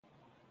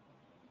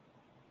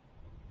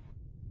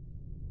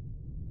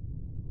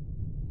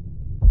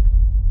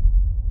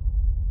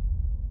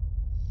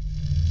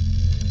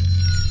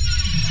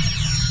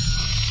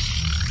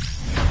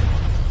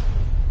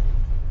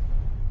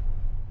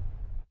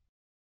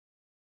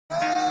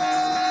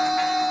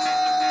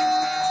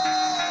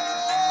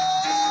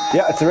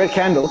Yeah, it's a red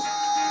candle.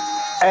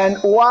 And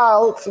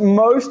while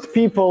most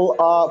people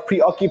are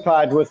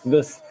preoccupied with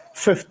this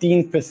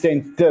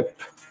 15%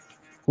 dip,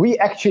 we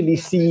actually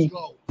see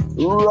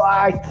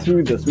right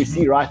through this. We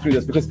see right through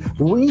this because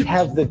we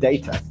have the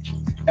data.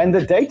 And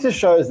the data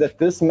shows that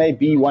this may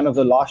be one of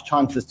the last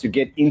chances to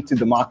get into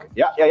the market.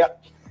 Yeah.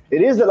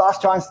 It is the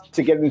last chance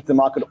to get into the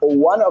market, or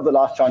one of the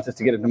last chances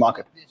to get into the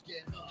market.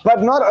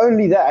 But not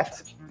only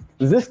that,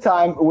 this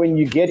time when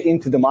you get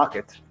into the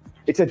market,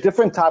 it's a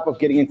different type of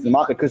getting into the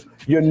market because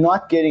you're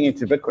not getting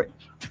into Bitcoin.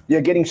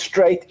 You're getting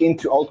straight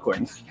into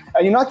altcoins.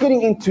 And you're not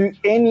getting into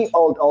any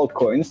old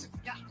altcoins.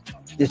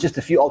 There's just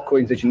a few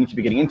altcoins that you need to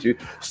be getting into.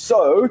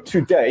 So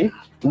today,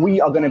 we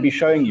are going to be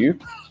showing you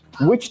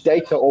which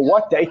data or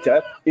what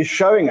data is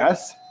showing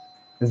us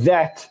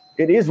that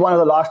it is one of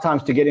the last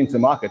times to get into the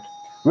market.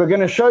 We're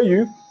going to show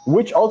you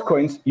which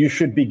altcoins you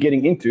should be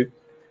getting into.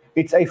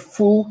 It's a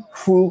full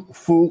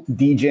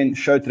degen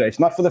show today. It's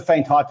not for the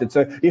faint-hearted.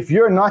 So if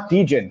you're not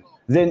degen,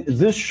 then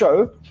this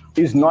show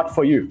is not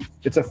for you.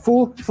 It's a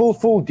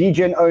full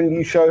degen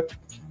only show.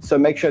 So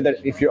make sure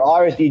that if you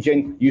are a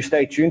degen, you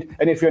stay tuned.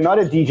 And if you're not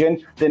a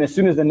degen, then as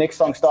soon as the next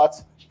song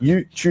starts,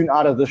 you tune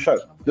out of the show.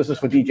 This is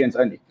for degens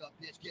only.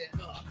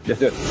 Let's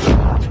do it.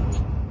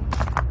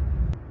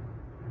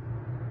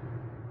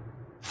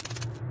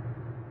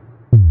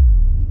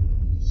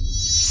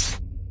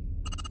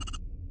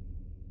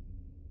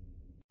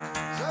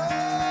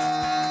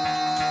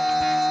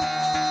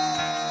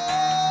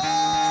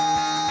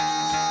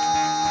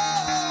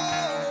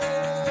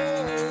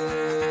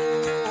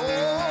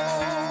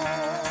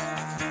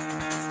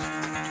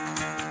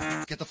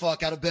 Get the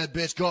fuck out of bed,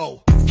 bitch,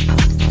 go.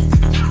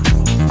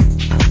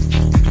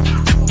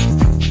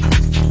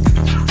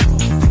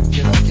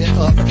 Get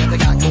up, get the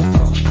guy, go.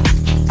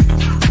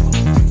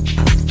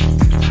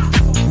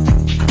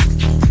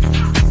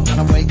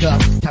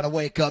 Gotta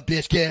wake up,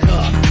 bitch, get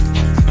up.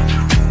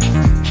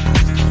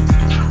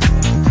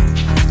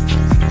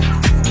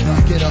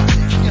 Get up.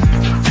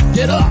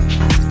 Get up.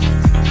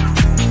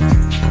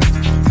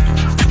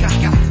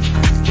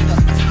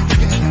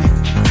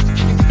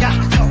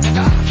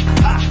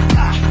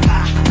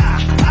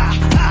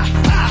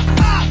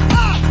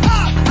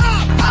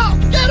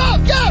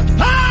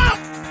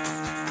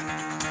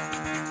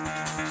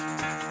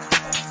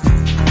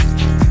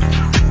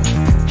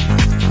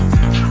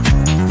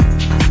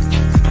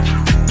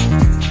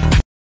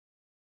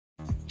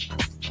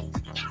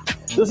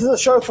 This is a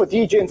show for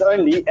degens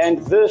only, and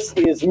this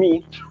is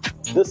me,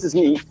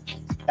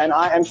 and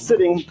I am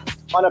sitting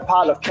on a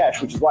pile of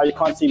cash, which is why you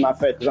can't see my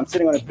face, because I'm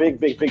sitting on a big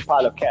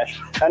pile of cash,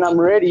 and I'm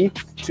ready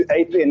to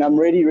ape in. I'm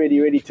ready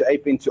to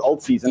ape into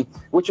alt season,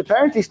 which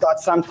apparently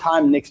starts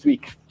sometime next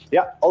week.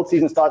 Yeah, alt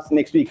season starts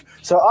next week.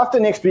 So after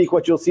next week,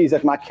 what you'll see is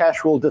that my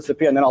cash will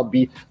disappear, and then I'll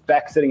be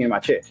back sitting in my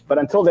chair. But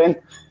until then,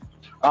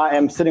 I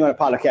am sitting on a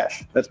pile of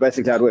cash. That's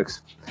basically how it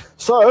works.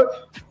 So,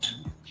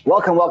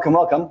 welcome.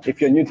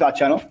 If you're new to our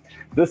channel,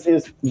 this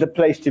is the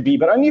place to be,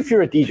 but only if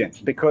you're a degen,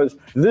 because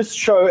this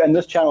show and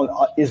this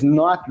channel is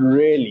not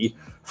really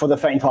for the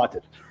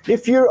faint-hearted.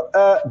 If you're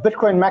a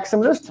Bitcoin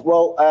maximalist,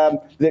 well,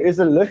 there is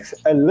a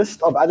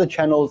list of other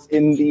channels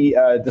in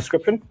the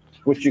description,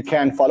 which you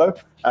can follow,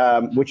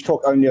 which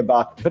talk only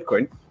about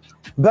Bitcoin.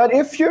 But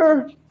if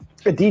you're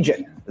a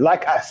degen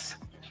like us,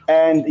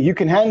 and you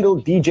can handle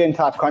degen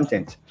type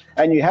content,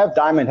 and you have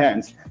diamond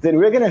hands, then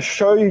we're going to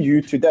show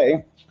you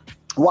today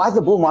why the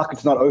bull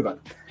market's not over,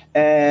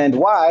 and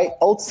why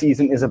alt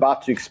season is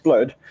about to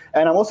explode.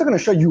 And I'm also going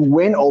to show you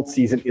when alt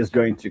season is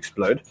going to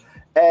explode.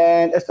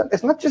 And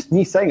it's not just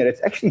me saying it, it's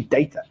actually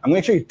data. I'm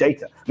going to show you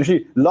data. I'm going to show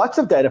you lots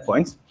of data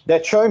points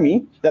that show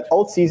me that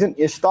alt season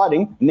is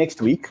starting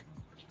next week.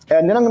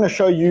 And then I'm going to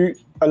show you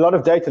a lot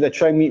of data that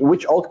show me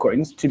which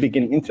altcoins to be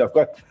getting into. I've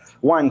got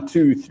 1,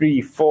 2,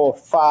 3, 4,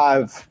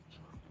 5,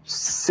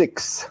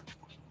 6,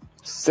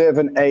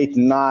 7, 8,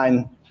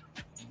 9,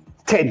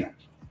 10.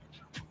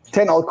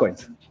 10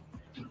 altcoins.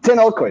 10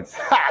 altcoins.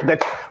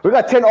 We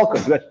got 10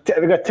 altcoins.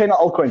 We got 10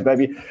 altcoins,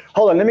 baby.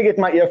 Hold on, let me get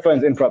my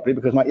earphones in properly,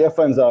 because my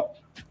earphones are,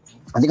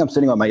 I think I'm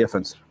sitting on my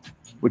earphones,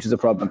 which is a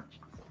problem.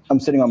 I'm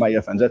sitting on my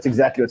earphones. That's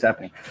exactly what's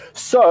happening.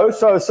 So.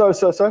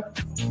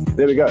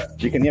 There we go.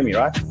 You can hear me,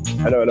 right?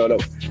 Hello.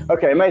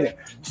 Okay, amazing.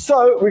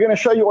 So we're going to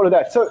show you all of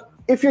that. So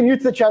if you're new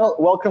to the channel,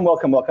 welcome.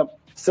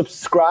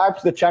 Subscribe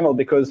to the channel,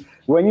 because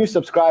when you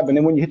subscribe and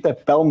then when you hit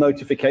that bell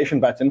notification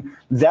button,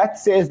 that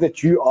says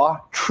that you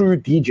are true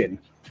degen.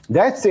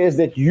 That says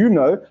that you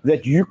know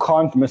that you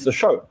can't miss a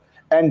show.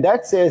 And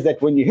that says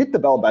that when you hit the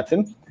bell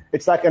button,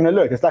 it's like an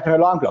alert. It's like an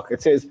alarm clock.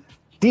 It says,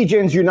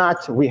 degens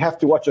unite, we have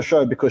to watch a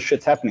show because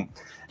shit's happening.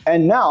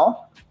 And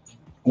now,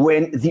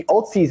 when the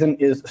alt season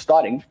is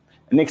starting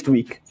next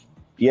week,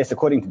 yes,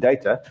 according to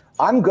data,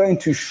 I'm going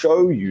to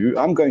show you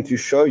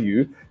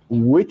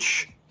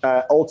which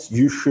alts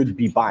you should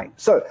be buying.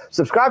 So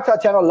subscribe to our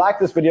channel, like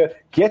this video,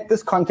 get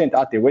this content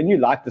out there. When you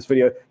like this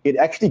video, it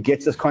actually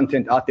gets this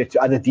content out there to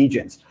other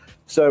degens.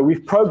 So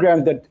we've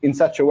programmed it in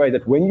such a way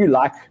that when you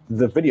like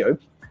the video,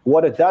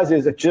 what it does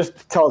is it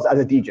just tells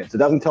other degens. It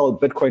doesn't tell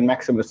Bitcoin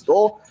maximalists at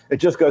all. It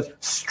just goes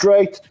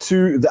straight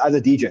to the other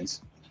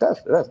degens. It does.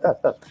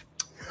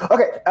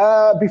 Okay,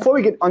 before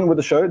we get on with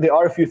the show, there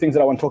are a few things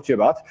that I want to talk to you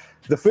about.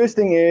 The first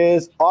thing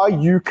is, are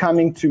you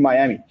coming to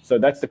Miami? So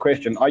that's the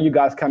question. Are you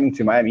guys coming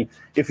to Miami?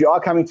 If you are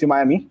coming to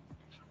Miami,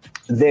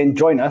 then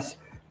join us.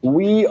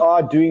 We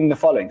are doing the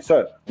following.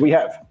 So we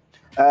are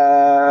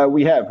going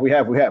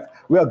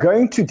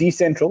to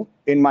Decentral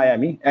in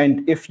Miami.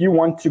 And if you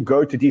want to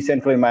go to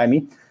Decentral in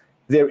Miami,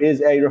 there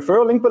is a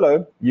referral link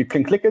below. You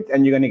can click it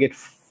and you're going to get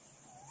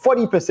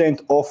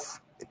 40%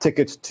 off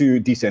tickets to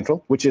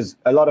Decentral, which is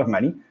a lot of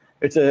money.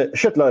 It's a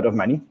shitload of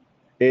money.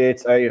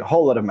 It's a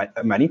whole lot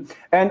of money.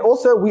 And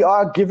also, we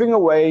are giving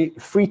away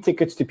free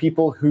tickets to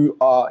people who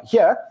are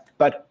here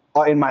but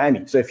are in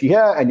Miami. So if you're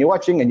here and you're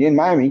watching and you're in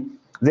Miami,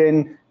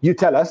 then you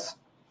tell us,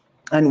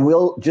 and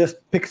we'll just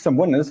pick some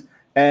winners,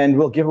 and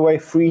we'll give away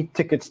free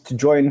tickets to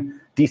join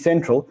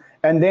Decentral.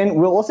 And then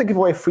we'll also give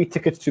away free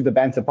tickets to the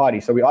Banter Party.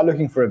 So we are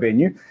looking for a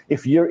venue.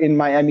 If you're in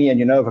Miami and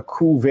you know of a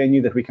cool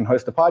venue that we can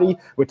host a party,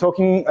 we're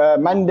talking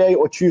Monday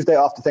or Tuesday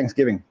after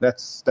Thanksgiving.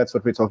 That's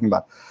what we're talking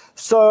about.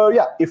 So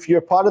yeah, if you're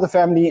part of the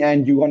family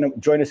and you want to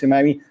join us in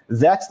Miami,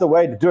 that's the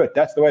way to do it.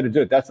 That's the way to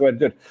do it.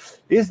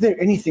 Is there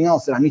anything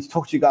else that I need to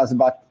talk to you guys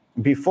about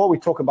before we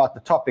talk about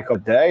the topic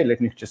of the day?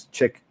 Let me just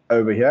check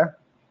over here.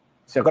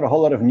 See, I've got a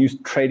whole lot of new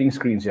trading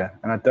screens here,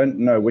 and I don't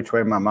know which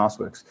way my mouse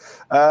works.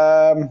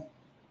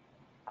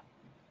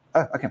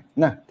 Okay.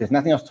 No, there's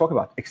nothing else to talk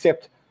about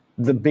except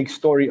the big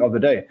story of the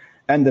day.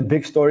 And the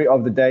big story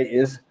of the day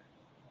is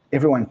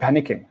everyone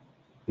panicking.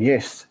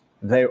 Yes,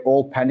 they're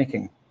all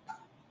panicking.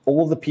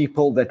 All the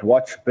people that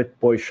watch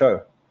BitBoy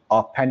Show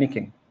are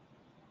panicking.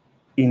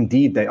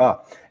 Indeed, they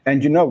are.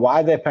 And you know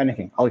why they're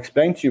panicking? I'll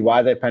explain to you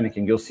why they're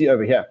panicking. You'll see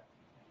over here.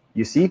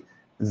 You see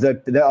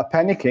that they are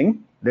panicking.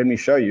 Let me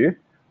show you.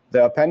 They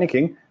are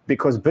panicking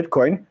because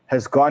Bitcoin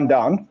has gone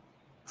down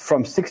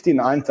from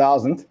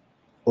 69,000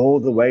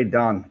 all the way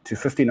down to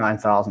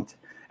 59,000.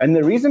 And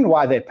the reason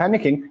why they're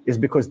panicking is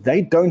because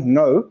they don't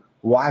know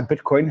why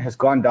Bitcoin has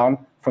gone down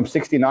from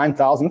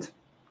 69,000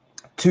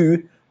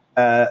 to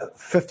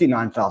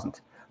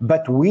 59,000.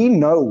 But we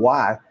know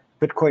why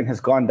Bitcoin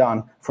has gone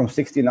down from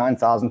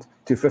 69,000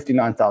 to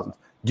 59,000.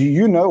 Do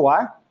you know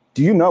why?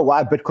 Do you know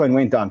why Bitcoin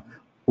went down?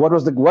 What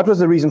was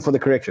the reason for the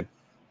correction?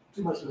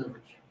 Too much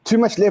leverage. Too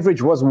much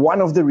leverage was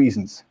one of the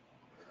reasons.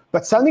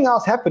 But something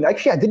else happened.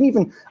 Actually, I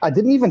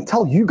didn't even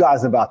tell you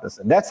guys about this.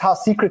 That's how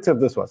secretive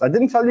this was. I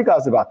didn't tell you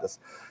guys about this.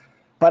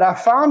 But I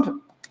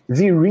found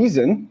the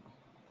reason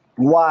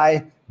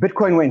why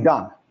Bitcoin went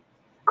down.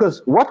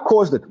 Because what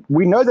caused it?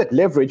 We know that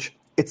leverage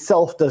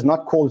itself does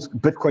not cause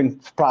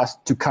Bitcoin's price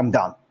to come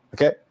down.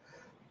 Okay?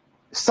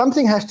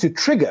 Something has to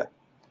trigger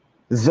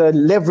the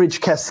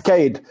leverage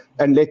cascade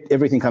and let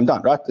everything come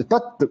down, right?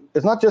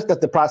 It's not just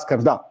that the price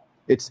comes down.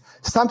 It's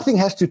something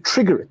has to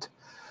trigger it.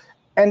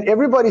 And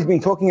everybody's been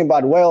talking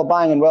about whale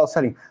buying and whale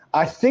selling.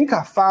 I think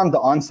I found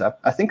the answer.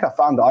 Let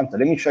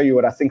me show you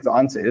what I think the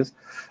answer is,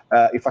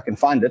 if I can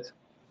find it.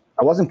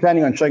 I wasn't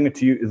planning on showing it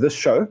to you this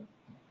show,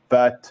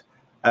 but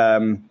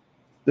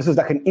this is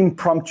like an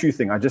impromptu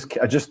thing. I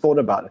just thought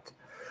about it.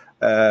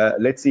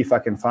 Let's see if I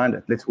can find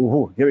it.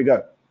 Here we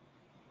go.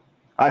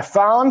 I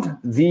found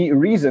the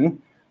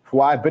reason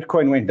why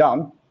Bitcoin went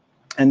down,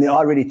 and there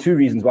are really two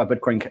reasons why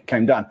Bitcoin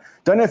came down.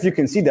 Don't know if you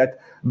can see that,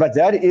 but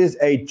that is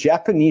a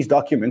Japanese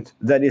document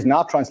that is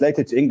now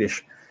translated to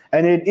English.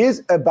 And it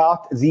is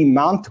about the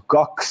Mt.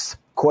 Gox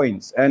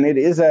coins. And it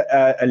is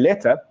a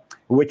letter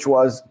which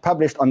was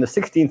published on the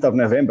 16th of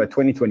November,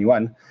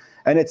 2021.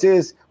 And it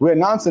says, we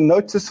announce a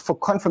notice for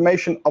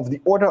confirmation of the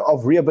Order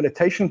of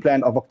Rehabilitation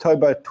Plan of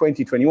October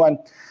 2021.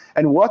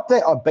 And what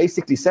they are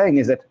basically saying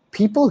is that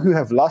people who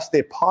have lost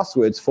their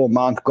passwords for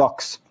Mt.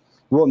 Gox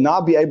will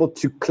now be able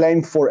to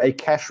claim for a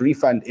cash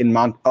refund in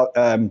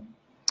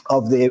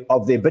of their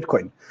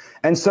Bitcoin.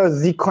 And so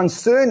the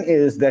concern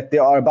is that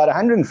there are about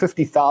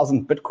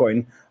 150,000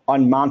 Bitcoin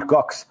on Mt.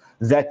 Gox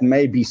that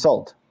may be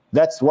sold.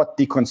 That's what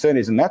the concern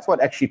is. And that's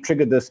what actually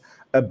triggered this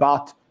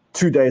about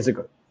 2 days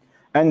ago.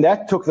 And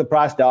that took the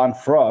price down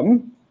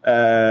from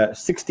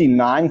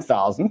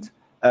 69,000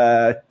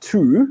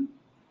 to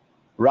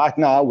right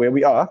now where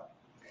we are,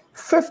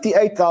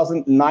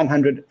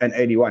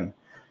 58,981.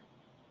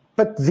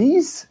 But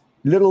these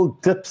little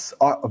dips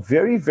are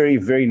very, very,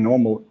 very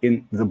normal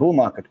in the bull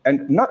market.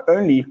 And not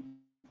only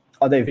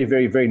are they very,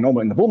 very, very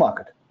normal in the bull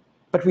market,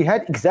 but we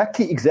had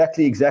exactly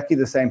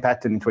the same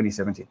pattern in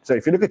 2017. So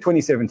if you look at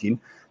 2017,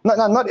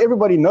 not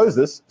everybody knows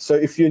this. So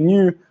if you're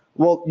new,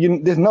 well,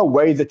 there's no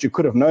way that you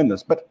could have known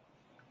this. But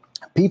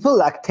people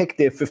like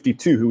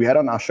TechDev52, who we had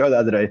on our show the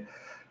other day,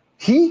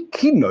 he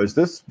knows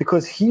this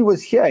because he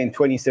was here in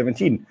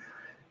 2017.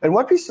 And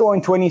what we saw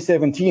in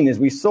 2017 is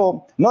we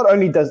saw not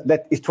only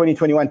is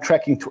 2021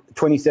 tracking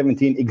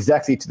 2017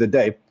 exactly to the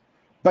day,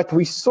 but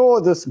we saw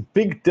this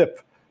big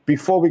dip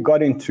before we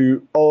got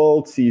into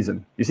old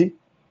season. You see?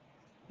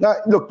 Now,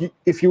 look,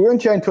 if you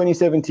weren't here in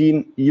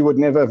 2017, you would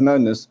never have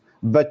known this.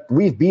 but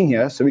we've been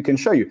here, so we can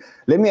show you.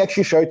 Let me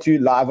actually show it to you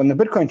live on the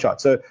Bitcoin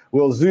chart. So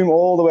we'll zoom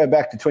all the way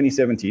back to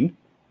 2017.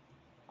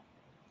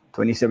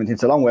 2017,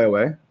 it's a long way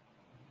away.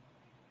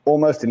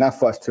 Almost enough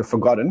for us to have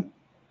forgotten,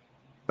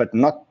 but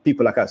not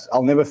people like us.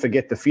 I'll never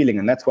forget the feeling,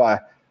 and that's why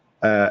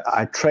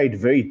I trade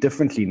very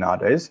differently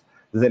nowadays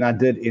than I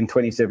did in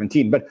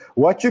 2017. But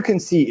what you can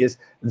see is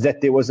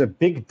that there was a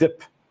big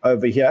dip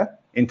over here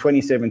in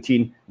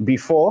 2017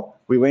 before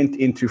we went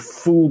into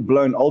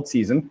full-blown alt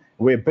season,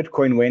 where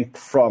Bitcoin went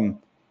from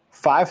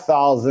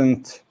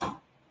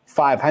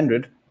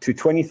 5,500 to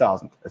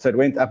 20,000. So it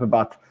went up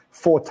about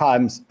 4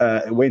 times.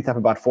 And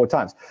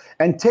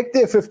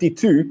TechDev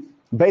 52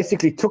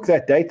 basically took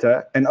that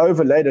data and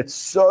overlaid it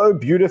so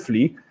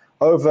beautifully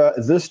over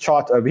this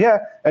chart over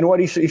here. And what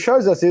he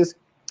shows us is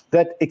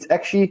that it's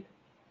actually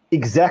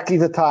exactly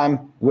the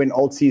time when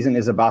alt season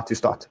is about to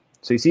start.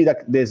 So you see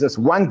that there's this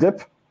one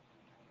dip,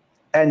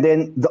 and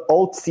then the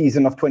alt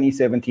season of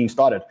 2017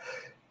 started.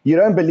 You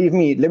don't believe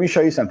me? Let me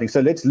show you something. So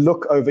let's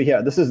look over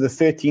here. This is the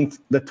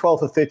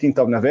 12th or 13th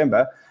of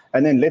November.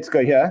 And then let's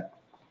go here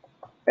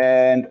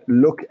and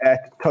look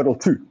at Total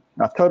 2.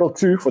 Now, Total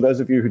 2, for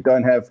those of you who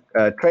don't have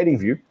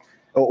TradingView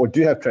or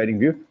do have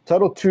TradingView,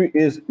 Total 2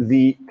 is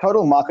the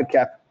total market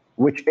cap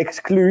which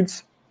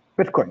excludes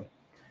Bitcoin.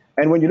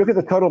 And when you look at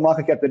the total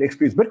market cap that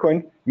excludes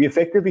Bitcoin, you're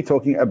effectively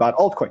talking about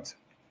altcoins.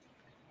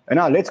 And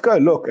now let's go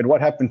look at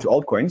what happened to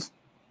altcoins.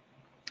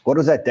 What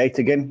was that date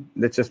again?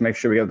 Let's just make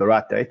sure we have the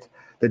right date.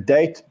 The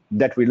date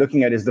that we're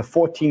looking at is the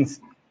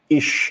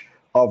 14th-ish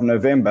of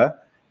November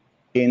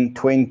in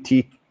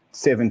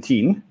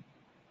 2017.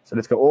 So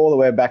let's go all the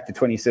way back to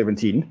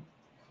 2017.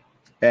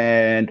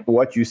 And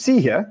what you see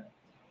here,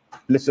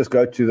 let's just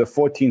go to the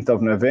 14th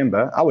of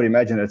November. I would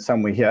imagine it's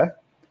somewhere here.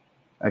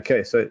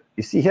 Okay, so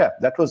you see here,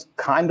 that was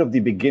kind of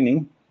the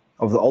beginning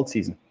of the alt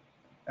season.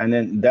 And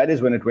then that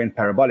is when it went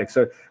parabolic.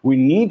 So we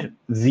need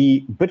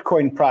the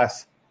Bitcoin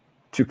price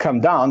to come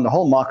down, the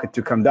whole market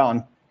to come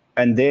down,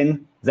 and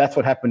then that's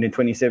what happened in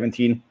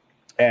 2017,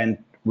 and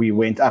we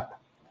went up.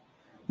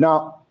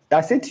 Now,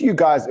 I said to you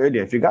guys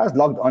earlier, if you guys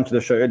logged onto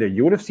the show earlier,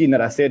 you would have seen that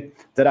I said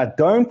that I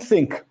don't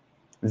think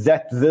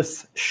that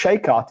this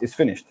shakeout is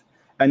finished,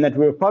 and that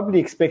we're probably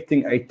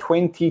expecting a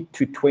 20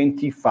 to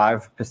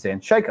 25%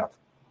 shakeout.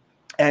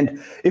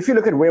 And if you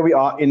look at where we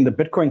are in the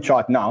Bitcoin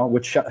chart now,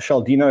 which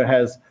Shaldino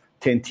has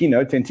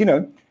Tentino,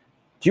 do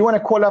you want to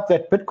call up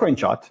that Bitcoin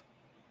chart?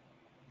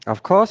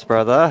 Of course,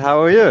 brother.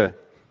 How are you?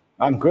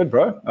 I'm good,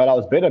 bro. Well, I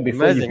was better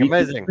before you beat me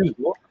at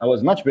foosball. I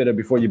was much better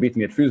before you beat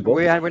me at foosball.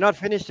 We're not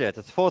finished yet.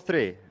 It's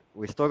 4-3.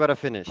 We still got to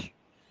finish.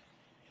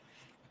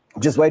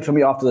 Just wait for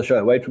me after the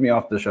show.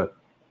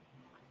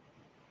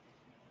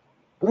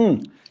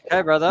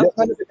 Okay, brother. Let's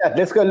look at that.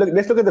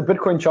 Let's look at the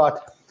Bitcoin chart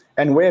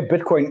and where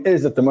Bitcoin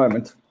is at the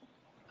moment.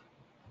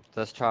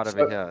 This chart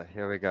over here.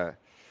 Here we go.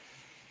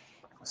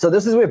 So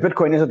this is where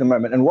Bitcoin is at the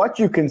moment. And what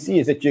you can see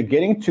is that you're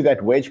getting to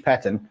that wedge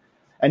pattern,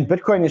 and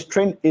Bitcoin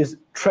is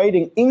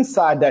trading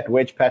inside that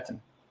wedge pattern.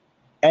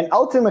 And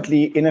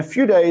ultimately, in a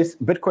few days,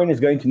 Bitcoin is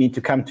going to need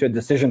to come to a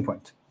decision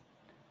point.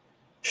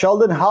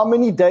 Sheldon, how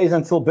many days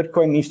until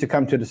Bitcoin needs to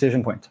come to a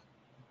decision point?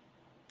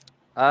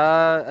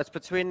 It's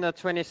between the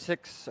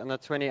 26th and the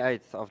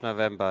 28th of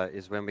November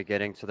is when we're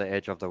getting to the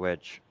edge of the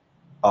wedge.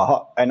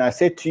 And I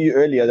said to you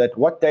earlier that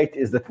what day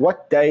is the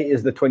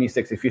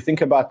 26th? If you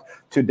think about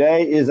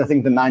today is, I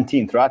think, the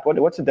 19th, right?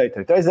 What's the date?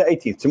 Today's the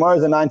 18th.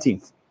 Tomorrow's the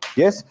 19th.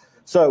 Yes?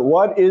 So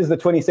what is the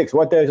 26th?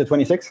 What day is the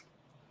 26th?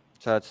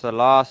 So it's the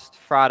last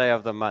Friday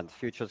of the month.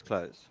 Futures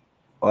close.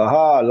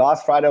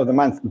 Last Friday of the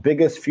month.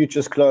 Biggest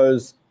futures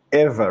close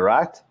ever,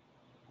 right?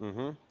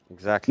 Mm-hmm.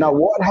 Exactly. Now,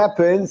 what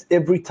happens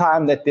every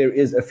time that there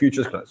is a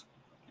futures close?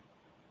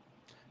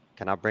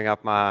 Can I bring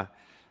up my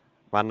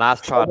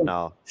nice chart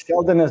now?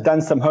 Sheldon has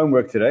done some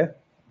homework today.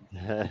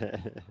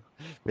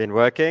 Been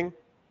working,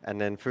 and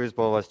then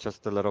foosball was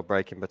just a little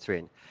break in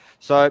between.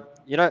 So,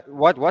 you know,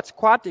 what's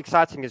quite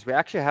exciting is we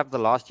actually have the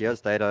last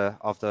year's data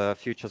of the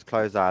futures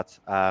closeouts.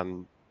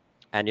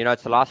 And, you know,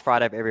 it's the last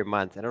Friday of every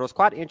month. And it was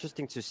quite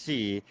interesting to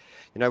see,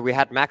 you know, we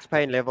had max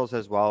pain levels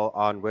as well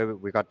on where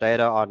we got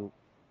data on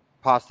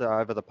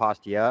over the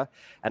past year.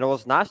 And it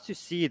was nice to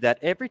see that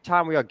every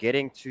time we are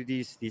getting to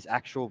these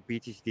actual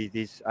BTC,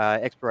 these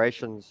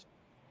expirations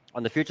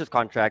on the futures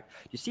contract,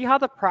 you see how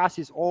the price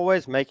is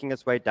always making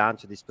its way down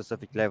to these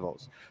specific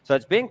levels. So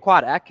it's been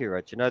quite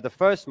accurate. You know, the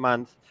first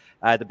month,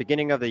 the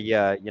beginning of the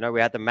year, you know,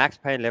 we had the max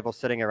pain level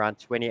sitting around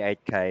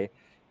 28K.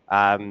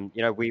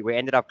 You know, we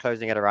ended up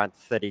closing at around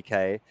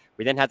 30K.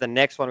 We then had the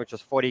next one, which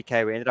was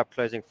 40K. We ended up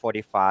closing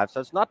 45. So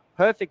it's not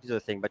perfect as a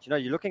thing, but, you know,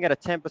 you're looking at a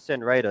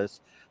 10%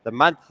 radius. The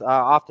month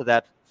after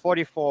that,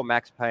 44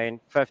 max pain,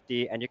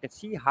 50, and you can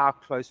see how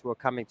close we're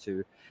coming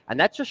to. And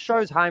that just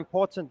shows how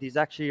important these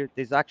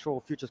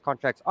actual futures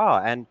contracts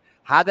are and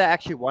how they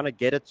actually want to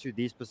get it to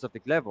these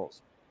specific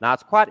levels. Now,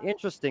 it's quite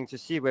interesting to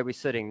see where we're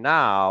sitting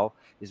now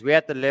is we're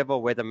at the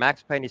level where the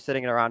max pain is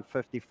sitting at around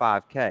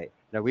 55K.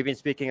 Now, we've been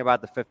speaking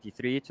about the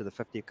 53 to the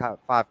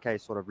 55K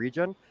sort of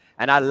region.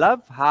 And I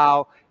love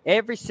how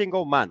every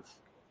single month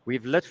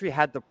we've literally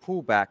had the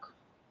pullback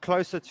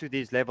closer to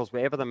these levels,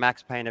 wherever the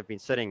max pain have been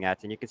sitting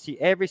at, and you can see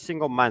every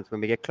single month when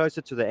we get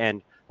closer to the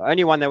end, the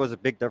only one that was a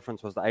big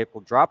difference was the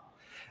April drop.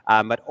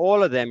 But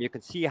all of them, you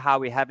can see how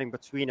we're having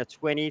between a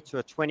 20 to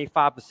a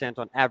 25%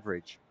 on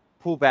average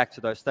pull back to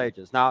those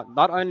stages. Now,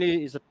 not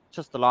only is it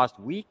just the last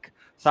week,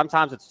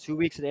 sometimes it's 2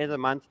 weeks at the end of the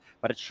month,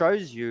 but it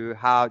shows you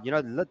how,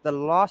 the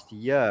last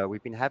year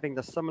we've been having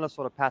the similar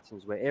sort of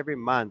patterns where every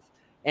month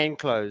end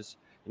close,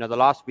 the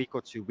last week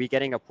or two, we're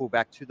getting a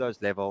pullback to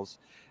those levels.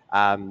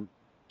 And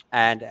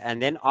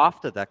then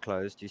after that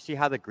close, do you see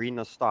how the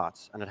greenness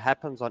starts? And it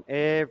happens on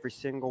every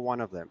single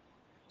one of them.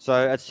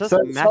 So it's just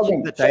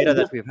matching the data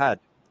that we've had.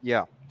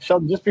 Yeah.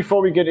 Sheldon, just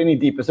before we get any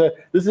deeper, so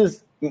this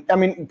is,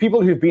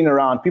 people who've been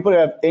around, people who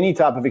have any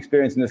type of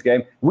experience in this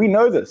game, we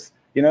know this,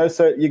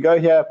 so you go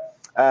here,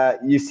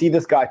 you see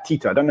this guy,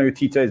 Tito. I don't know who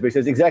Tito is, but he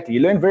says, exactly, you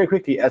learn very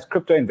quickly as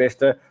crypto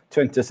investor to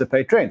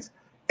anticipate trends.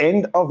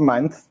 End of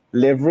month,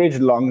 leverage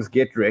longs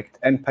get wrecked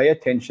and pay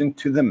attention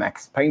to the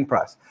max pain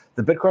price.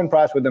 The Bitcoin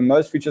price where the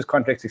most futures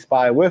contracts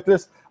expire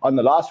worthless on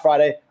the last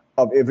Friday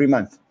of every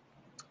month.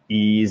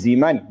 Easy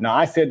money. Now,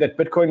 I said that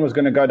Bitcoin was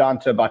going to go down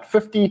to about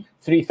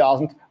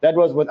 53,000. That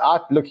was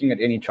without looking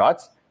at any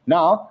charts.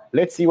 Now,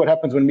 let's see what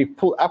happens when we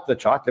pull up the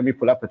chart. Let me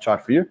pull up the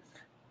chart for you.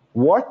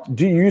 What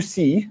do you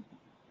see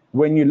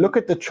when you look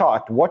at the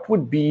chart? What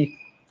would be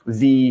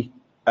the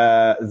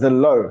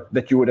low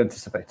that you would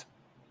anticipate?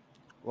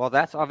 Well,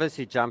 that's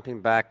obviously jumping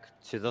back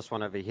to this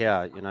one over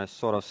here,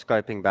 sort of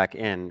scoping back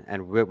in,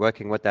 and we're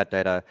working with that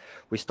data.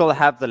 We still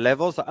have the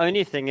levels. The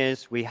only thing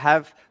is we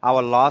have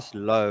our last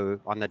low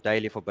on the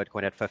daily for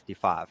Bitcoin at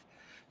 55.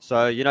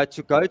 So,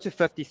 to go to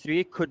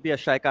 53 could be a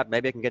shakeout.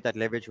 Maybe I can get that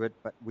leverage with,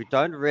 but we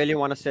don't really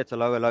want to set a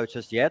lower low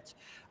just yet.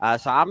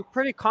 So I'm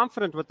pretty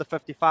confident with the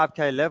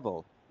 55K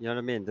level. You know what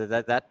I mean?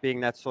 That being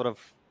that sort of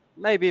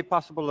maybe a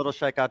possible little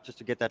shakeout just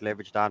to get that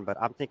leverage down.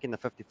 But I'm thinking the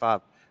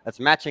 55,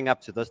 it's matching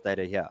up to this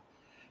data here.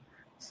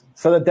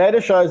 So the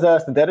data shows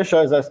us,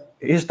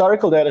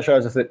 historical data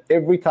shows us that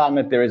every time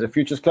that there is a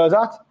futures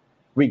closeout,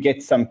 we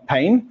get some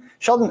pain.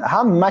 Sheldon,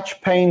 how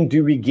much pain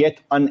do we get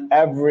on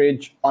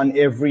average on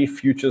every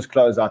futures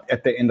closeout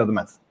at the end of the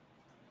month?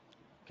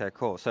 Okay,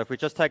 cool. So if we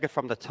just take it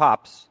from the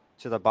tops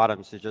to the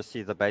bottoms, you just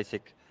see the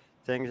basic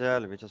things here.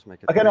 Let me just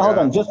make it. Okay, now hold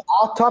on. Just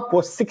our top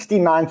was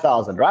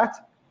 69,000, right?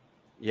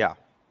 Yeah.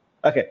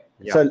 Okay.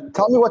 Yeah. So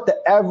tell me what the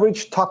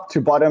average top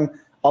to bottom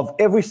of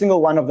every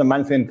single one of the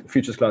month-end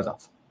futures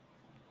closeouts.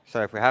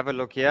 So if we have a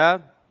look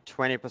here,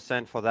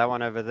 20% for that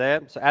one over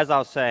there. So as I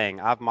was saying,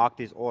 I've marked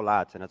these all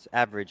out, and it's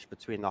average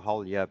between the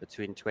whole year,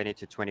 between 20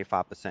 to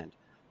 25%.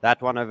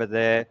 That one over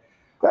there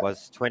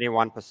was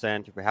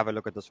 21%. If we have a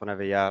look at this one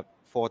over here,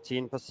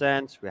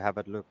 14%. We have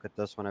a look at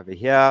this one over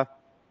here.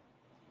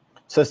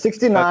 So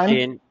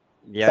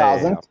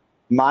 69,000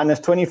 minus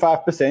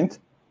 25%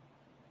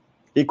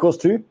 equals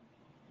to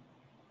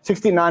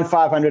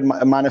 69,500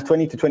 minus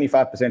 20 to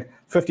 25%,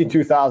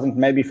 52,000,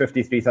 maybe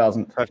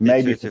 53,000,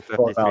 maybe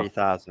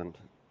 53,000.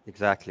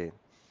 Exactly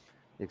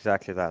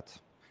that.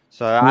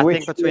 So I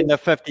think between the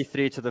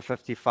 53 to the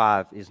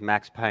 55 is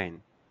max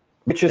pain.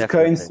 Which is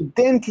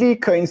coincidentally,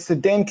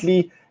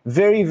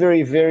 very,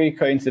 very, very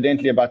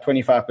coincidentally about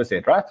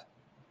 25%, right?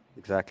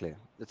 Exactly.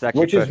 It's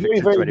actually which is very,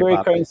 very, very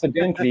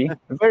coincidentally,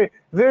 very,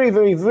 very,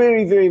 very,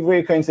 very, very,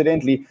 very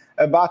coincidentally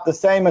about the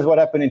same as what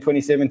happened in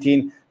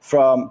 2017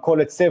 from,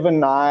 call it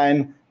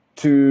 7.9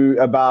 to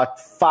about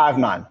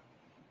 5.9,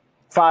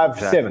 5.7.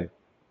 Exactly.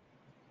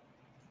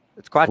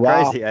 It's quite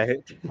crazy, eh?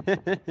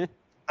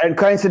 And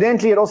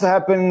coincidentally, it also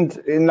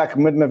happened in like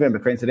mid-November,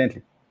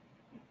 coincidentally.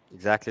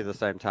 Exactly the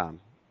same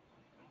time.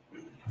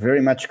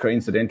 Very much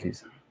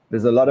coincidences.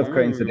 There's a lot of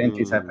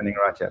coincidences happening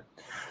right here.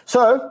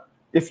 So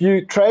if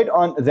you trade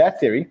on that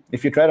theory,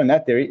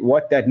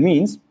 what that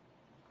means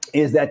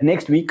is that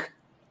next week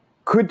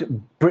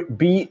could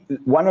be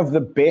one of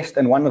the best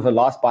and one of the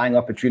last buying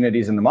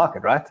opportunities in the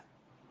market, right?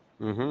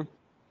 Mm-hmm.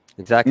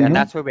 Exactly. And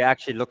that's where we're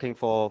actually looking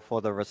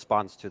for the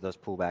response to this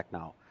pullback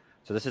now.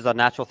 So this is a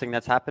natural thing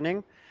that's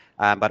happening.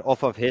 But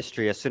off of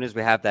history, as soon as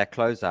we have that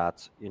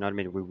closeout, you know what I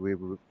mean? We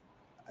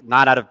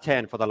 9 out of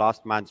 10 for the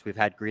last months, we've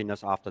had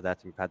greenness after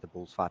that, and we've had the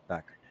bulls fight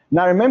back.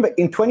 Now, remember,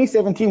 in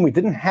 2017, we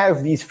didn't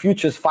have these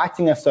futures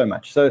fighting us so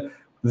much. So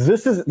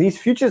these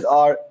futures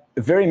are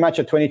very much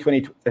a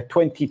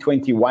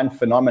 2021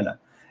 phenomena.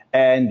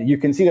 And you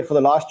can see that for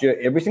the last year,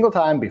 every single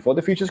time before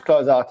the futures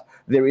close out,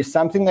 there is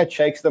something that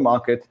shakes the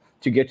market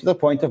to get to the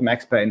point of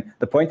max pain.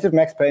 The point of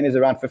max pain is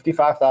around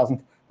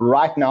 55,000.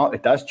 Right now,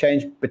 it does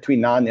change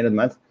between now and the end of the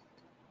month.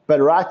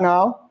 But right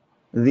now,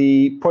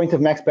 the point of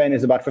max pain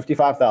is about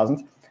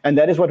 55,000. And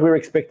that is what we're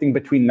expecting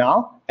between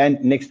now and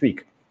next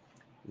week.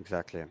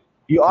 Exactly.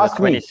 You ask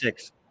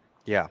 26.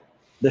 Yeah.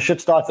 The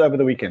shit starts over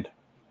the weekend.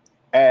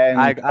 And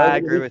I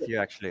agree with you,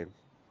 actually.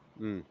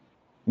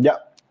 Yeah.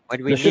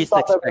 When we least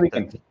expect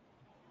it.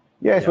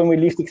 Yes, when we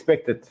least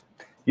expect it.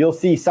 You'll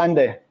see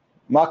Sunday.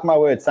 Mark my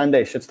words,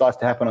 Sunday shit starts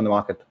to happen on the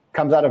market.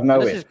 Comes out of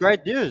nowhere. This is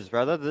great news,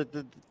 brother.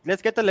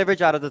 Let's get the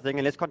leverage out of the thing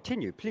and let's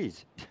continue,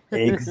 please.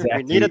 Exactly.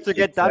 We need it to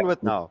get done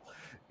with now.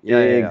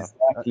 Yeah.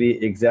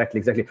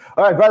 Exactly.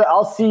 All right, brother,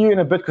 I'll see you in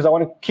a bit because I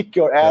want to kick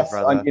your ass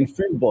in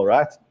football,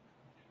 right?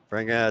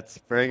 Bring it.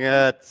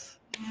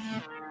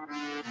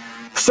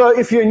 So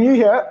if you're new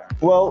here,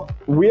 well,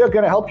 we are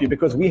going to help you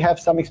because we have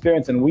some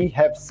experience and we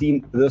have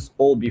seen this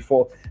all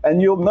before.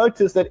 And you'll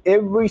notice that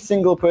every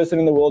single person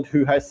in the world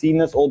who has seen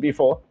this all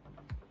before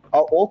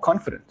are all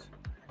confident.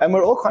 And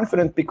we're all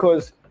confident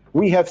because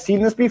we have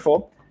seen this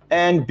before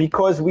and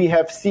because we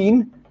have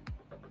seen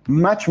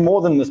much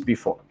more than this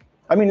before.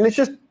 I mean, let's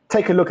just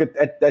take a look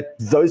at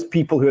those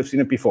people who have seen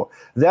it before.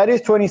 That is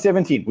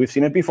 2017. We've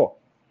seen it before.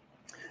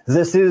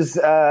 This is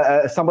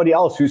somebody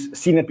else who's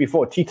seen it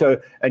before,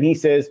 Tito, and he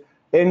says,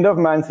 end of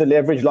month, the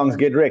leverage longs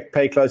get wrecked.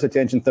 Pay close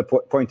attention to the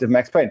point of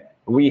max pain.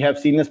 We have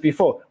seen this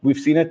before. We've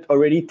seen it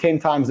already 10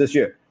 times this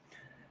year.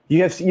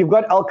 You've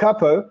got El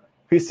Capo,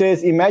 who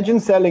says, imagine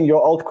selling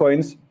your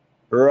altcoins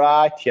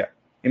right here.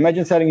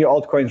 Imagine selling your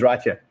altcoins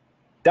right here.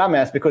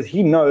 Dumbass, because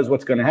he knows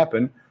what's going to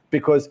happen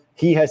because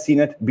he has seen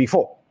it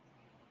before.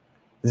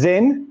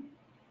 Then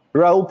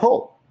Raoul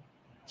Paul,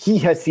 he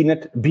has seen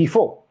it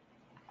before.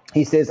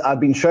 He says, I've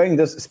been showing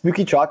this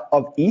spooky chart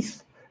of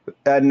ETH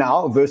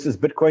now versus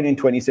Bitcoin in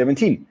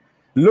 2017.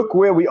 Look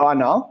where we are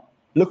now.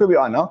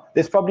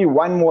 There's probably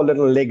one more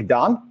little leg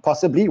down,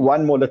 possibly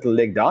one more little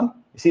leg down.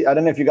 You see, I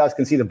don't know if you guys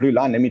can see the blue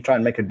line. Let me try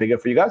and make it bigger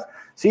for you guys.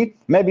 See,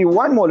 maybe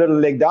one more little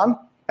leg down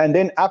and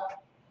then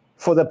up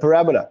for the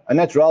parabola. And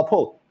that's Raoul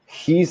Paul.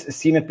 He's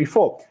seen it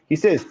before. He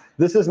says,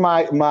 this is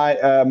my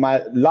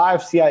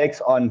live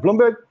CIX on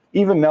Bloomberg,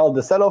 even nailed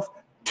the sell-off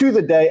to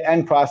the day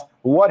and price.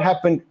 What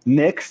happened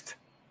next?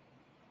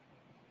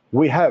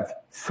 We have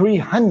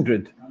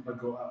 300%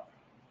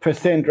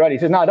 rally. He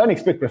says, now I don't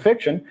expect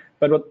perfection,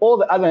 but with all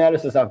the other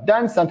analysis I've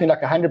done, something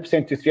like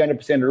 100% to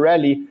 300%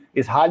 rally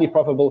is highly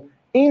profitable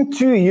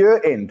into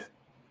year end,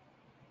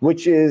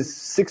 which is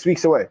 6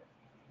 weeks away.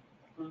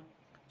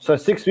 So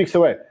 6 weeks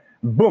away.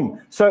 Boom.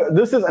 So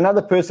this is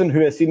another person who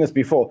has seen this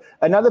before.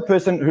 Another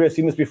person who has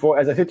seen this before,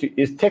 as I said to you,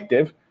 is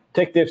TechDev.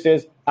 TechDev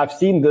says, I've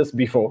seen this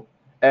before,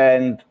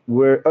 and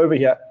we're over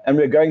here, and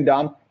we're going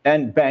down,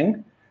 and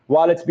bang.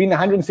 While it's been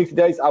 160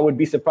 days, I would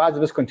be surprised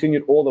if this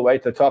continued all the way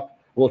to the top.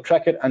 We'll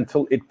track it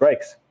until it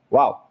breaks.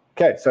 Wow.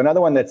 Okay, so another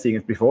one that's seen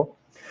it before.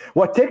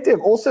 What TechDev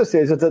also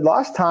says is the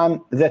last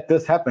time that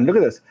this happened, look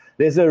at this.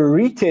 There's a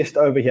retest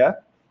over here.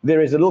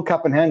 There is a little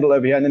cup and handle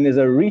over here, and then there's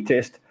a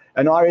retest,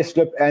 an RS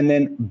flip, and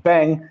then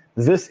bang,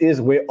 this is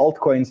where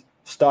altcoins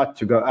start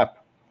to go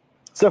up.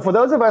 So for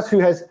those of us who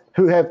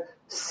have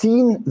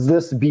seen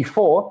this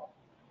before,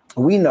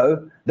 we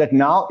know that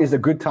now is a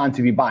good time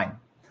to be buying.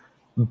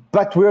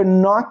 But we're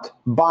not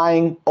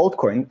buying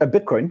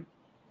Bitcoin.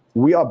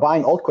 We are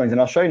buying altcoins, and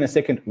I'll show you in a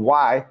second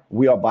why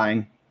we are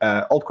buying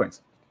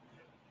altcoins.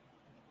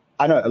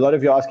 I know a lot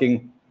of you are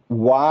asking,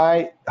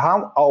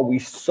 how are we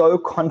so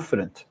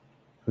confident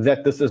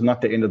that this is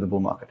not the end of the bull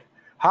market?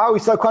 How are we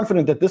so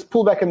confident that this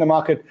pullback in the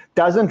market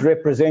doesn't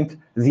represent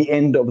the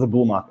end of the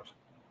bull market?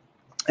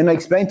 And I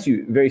explain to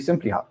you very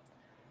simply how.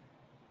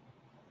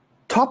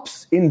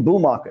 Tops in bull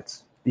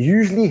markets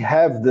usually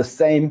have the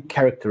same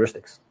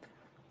characteristics.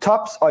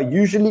 Tops are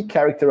usually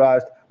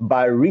characterized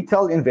by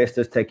retail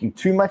investors taking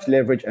too much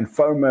leverage and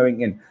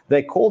FOMOing in.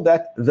 They call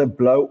that the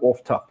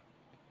blow-off top.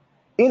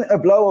 In a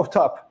blow-off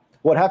top,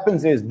 what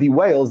happens is the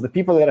whales, the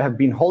people that have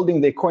been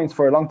holding their coins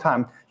for a long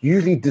time,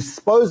 usually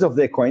dispose of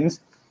their coins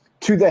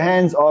to the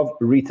hands of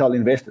retail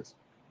investors.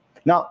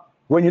 Now,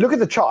 when you look at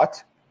the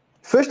chart,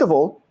 first of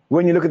all,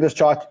 when you look at this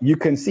chart, you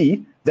can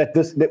see that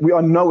we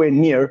are nowhere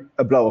near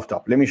a blow-off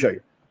top. Let me show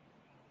you.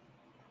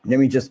 Let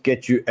me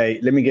get you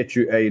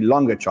a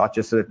longer chart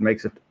just so that it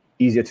makes it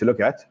easier to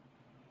look at.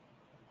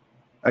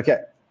 Okay.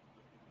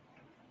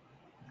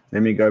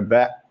 Let me go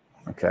back.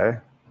 Okay.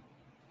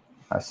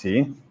 I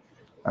see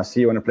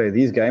you want to play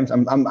these games.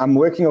 I'm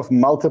working off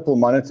multiple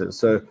monitors,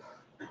 so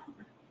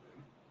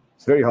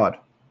it's very hard.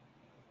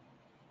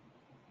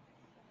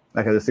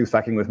 Okay, this thing's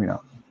fucking with me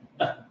now.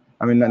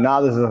 I mean,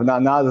 now this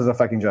is a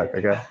fucking joke.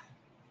 Okay.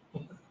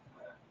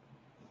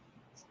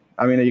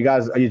 I mean, am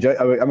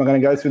I going to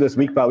go through this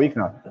week by week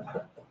now?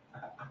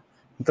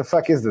 What the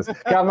fuck is this?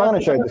 Okay, I'm not going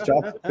to show you this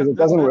chart because it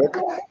doesn't work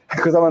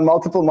because I'm on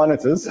multiple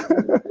monitors.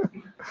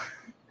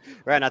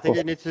 Right, I think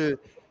you need to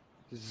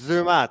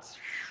zoom out.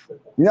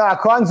 No, I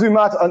can't zoom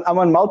out. I'm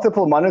on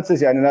multiple monitors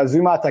here, and when I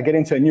zoom out, I get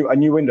into a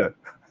new window.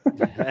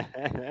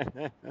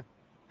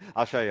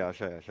 I'll show you.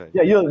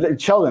 Yeah,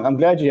 Sheldon, I'm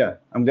glad you're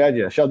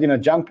here.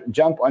 Sheldon,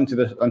 jump onto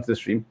the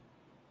stream.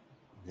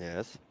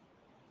 Yes.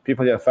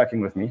 People here are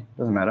fucking with me.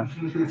 Doesn't matter.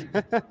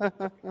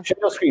 Share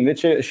your screen. Let's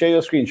share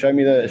your screen. Show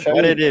me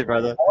what it is,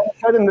 brother. I want to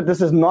show them that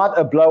this is not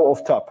a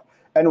blow-off top.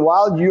 And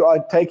while you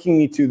are taking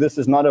me to this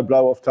is not a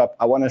blow-off top,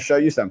 I want to show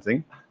you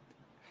something.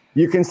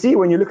 You can see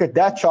when you look at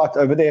that chart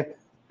over there,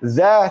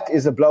 that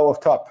is a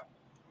blow-off top,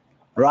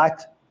 right?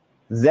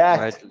 That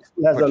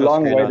has a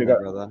long way to go.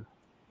 Brother.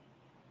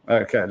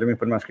 Okay, let me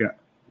put my screen up.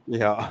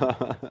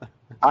 Yeah.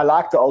 I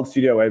like the old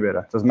studio way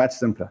better. It was much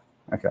simpler.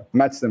 Okay,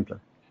 much simpler.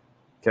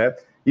 Okay,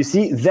 you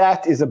see,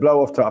 that is a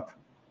blow-off top.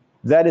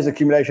 That is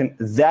accumulation.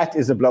 That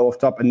is a blow-off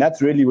top, and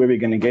that's really where we're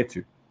going to get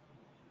to.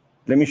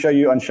 Let me show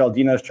you on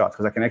Sheldino's chart,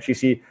 because I can actually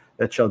see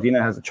that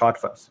Sheldino has a chart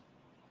for us.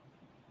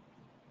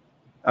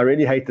 I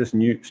really hate this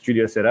new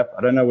studio setup.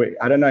 I don't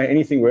know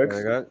anything works.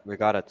 There we go. We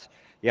got it.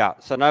 Yeah.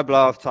 So no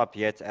blow off top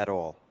yet at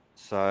all.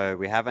 So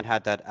we haven't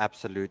had that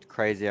absolute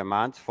crazy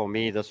amount. For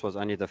me, this was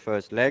only the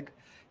first leg,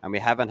 and we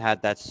haven't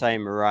had that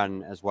same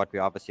run as what we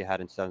obviously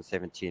had in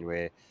 2017,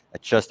 where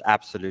it just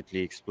absolutely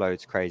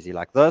explodes crazy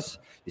like this.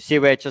 You see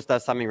where it just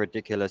does something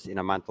ridiculous in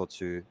a month or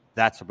two.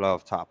 That's a blow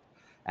off top.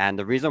 And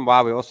the reason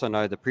why we also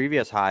know the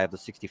previous high of the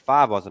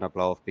 65 wasn't a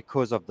blow off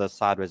because of the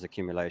sideways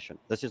accumulation.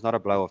 This is not a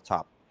blow off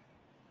top.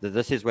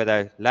 This is where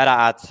they ladder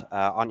out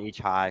on each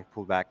high,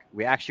 pull back.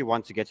 We actually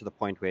want to get to the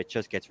point where it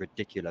just gets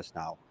ridiculous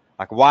now.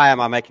 Like, why am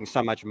I making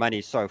so much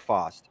money so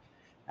fast?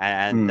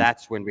 And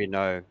that's when we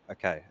know,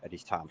 okay, it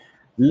is time.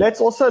 Let's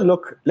also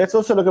look at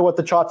what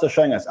the charts are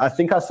showing us. I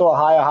think I saw a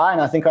higher high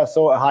and I think I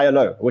saw a higher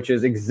low, which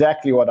is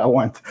exactly what I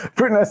want.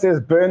 Bruno says,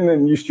 burn the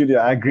new studio.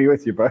 I agree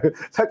with you, bro.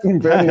 Fucking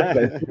burn the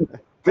place.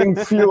 Bring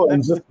fuel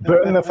and just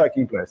burn the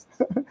fucking place.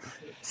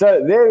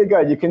 So there we go.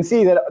 You can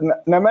see that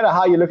no matter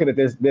how you look at it,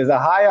 there's a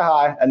higher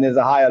high and there's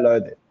a higher low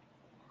there.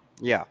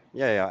 Yeah.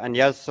 And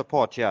yes,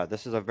 support. Yeah,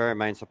 this is a very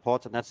main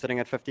support, and that's sitting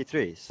at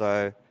 53.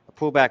 So a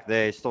pullback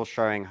there is still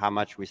showing how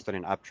much we're still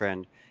in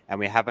uptrend, and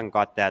we haven't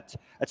got that.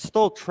 It's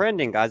still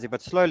trending, guys. If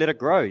it's slow, let it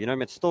grow. You know,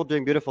 it's still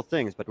doing beautiful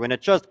things. But when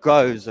it just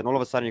goes, and all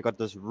of a sudden you got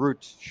this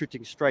root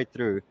shooting straight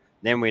through,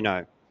 then we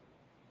know.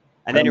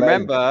 And then you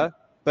remember,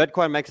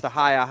 Bitcoin makes the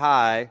higher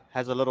high,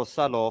 has a little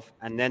sell-off,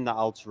 and then the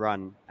alts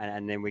run,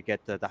 and then we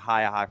get the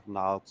higher high from the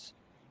alts,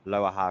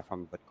 lower high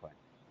from Bitcoin.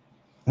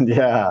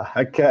 Ja,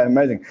 okay,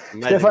 amazing.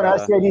 Stefan,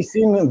 as jy die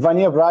sien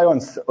wanneer braai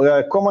ons,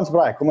 kom ons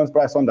braai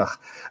Sondag.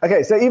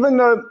 Okay, so even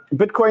though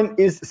Bitcoin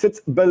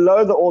sits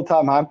below the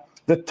all-time high,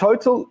 the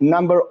total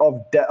number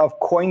of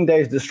coin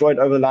days destroyed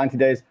over 90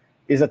 days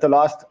is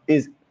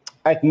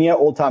at near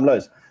all-time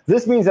lows.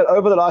 This means that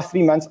over the last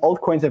 3 months,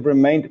 altcoins have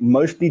remained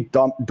mostly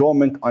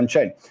dormant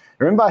on-chain.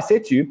 Remember, I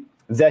said to you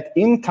that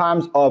in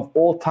times of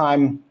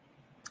all-time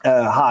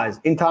highs,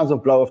 in times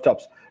of blow-off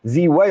tops,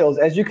 the whales,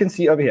 as you can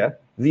see over here,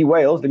 the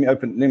whales, let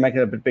me make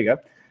it a bit bigger.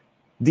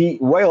 The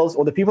whales,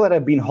 or the people that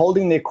have been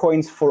holding their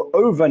coins for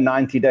over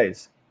 90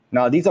 days.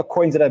 Now, these are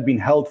coins that have been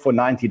held for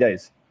 90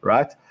 days,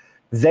 right?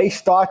 They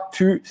start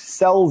to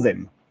sell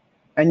them.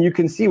 And you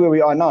can see where we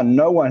are now.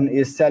 No one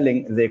is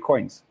selling their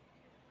coins,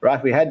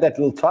 right? We had that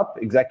little top,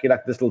 exactly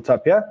like this little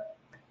top here.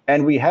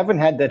 And we haven't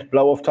had that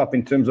blow-off top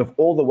in terms of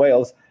all the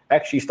whales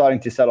actually starting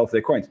to sell off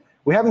their coins.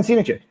 We haven't seen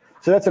it yet.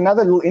 So that's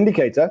another little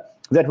indicator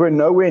that we're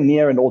nowhere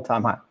near an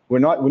all-time high. We're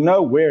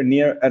nowhere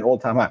near an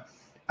all-time high.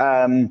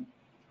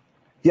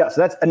 So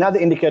that's another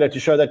indicator to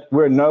show that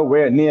we're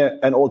nowhere near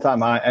an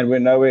all-time high and we're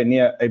nowhere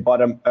near a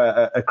bottom,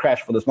 a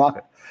crash for this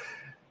market.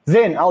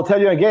 Then I'll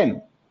tell you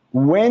again,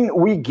 when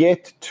we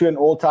get to an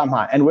all-time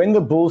high and when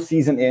the bull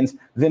season ends,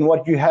 then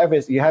what you have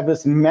is you have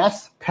this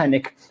mass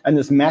panic and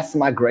this mass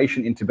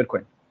migration into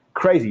Bitcoin.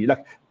 Crazy,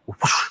 like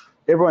whoosh,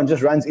 everyone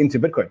just runs into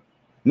Bitcoin.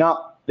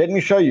 Now, let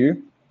me show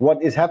you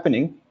what is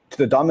happening to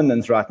the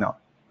dominance right now.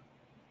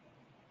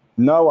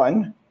 No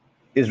one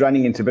is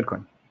running into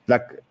Bitcoin.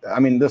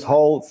 This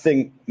whole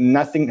thing,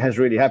 nothing has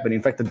really happened.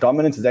 In fact, the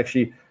dominance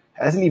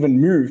hasn't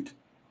even moved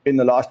in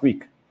the last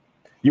week.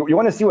 You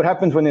want to see what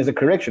happens when there's a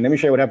correction? Let me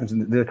show you what happens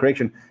in the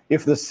correction.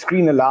 If the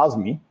screen allows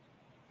me,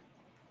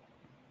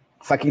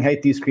 fucking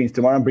hate these screens.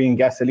 Tomorrow I'm bringing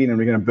gasoline and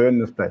we're going to burn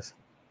this place.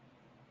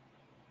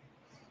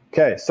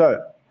 Okay,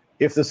 so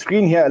if the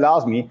screen here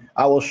allows me,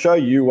 I will show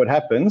you what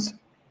happens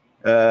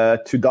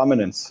to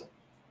dominance.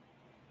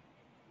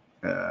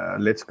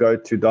 Let's go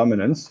to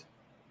dominance.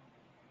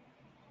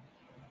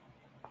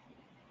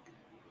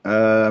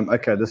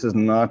 Okay, this is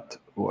not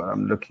what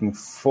I'm looking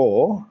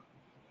for.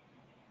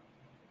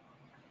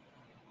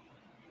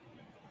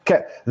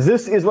 Okay,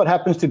 this is what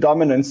happens to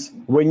dominance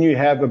when you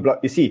have a block.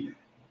 You see,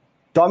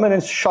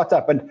 dominance shot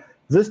up, and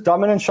this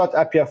dominance shot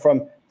up here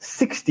from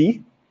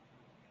 60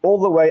 all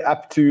the way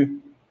up to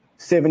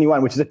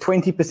 71, which is a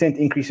 20%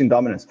 increase in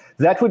dominance.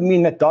 That would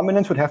mean that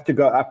dominance would have to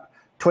go up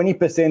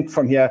 20%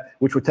 from here,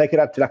 which would take it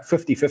up to like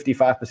 50,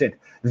 55%.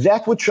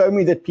 That would show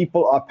me that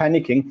people are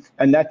panicking,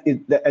 and that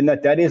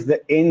is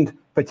the end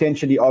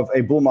potentially of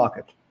a bull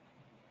market.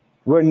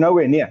 We're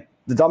nowhere near.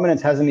 The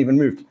dominance hasn't even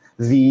moved.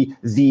 The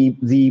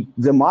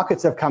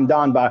markets have come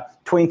down by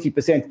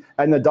 20%,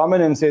 and the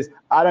dominance says,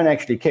 I don't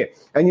actually care.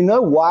 And you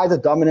know why the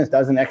dominance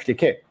doesn't actually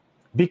care?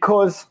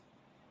 Because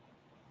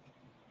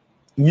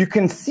you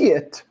can see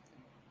it.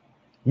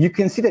 You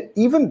can see that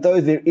even though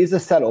there is a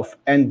sell-off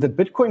and the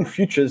Bitcoin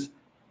futures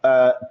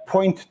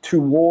point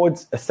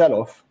towards a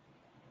sell-off,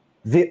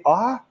 there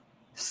are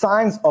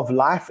signs of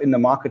life in the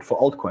market for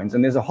altcoins.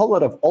 And there's a whole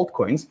lot of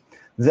altcoins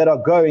that are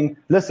going,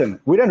 listen,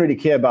 we don't really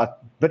care about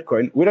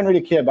Bitcoin. We don't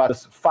really care about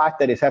this fight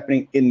that is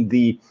happening in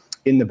the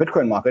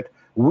Bitcoin market.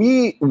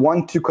 We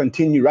want to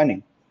continue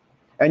running.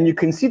 And you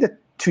can see that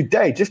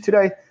today, just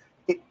today,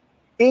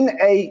 in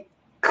a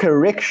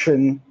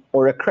correction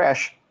or a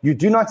crash, you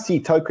do not see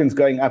tokens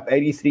going up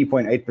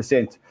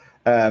 83.8%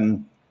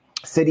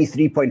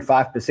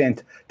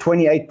 33.5%,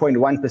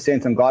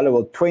 28.1% on Gala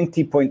World,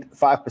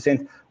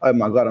 20.5%. Oh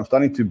my God, I'm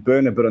starting to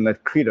burn a bit on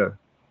that Credo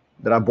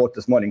that I bought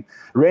this morning.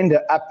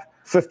 Render up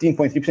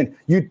 15.3%.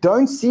 You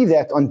don't see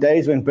that on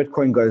days when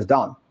Bitcoin goes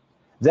down.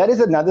 That is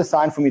another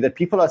sign for me that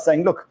people are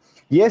saying, look,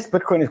 yes,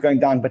 Bitcoin is going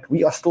down, but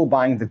we are still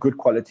buying the good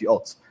quality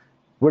alts.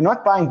 We're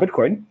not buying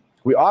Bitcoin.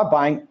 We are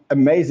buying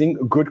amazing,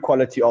 good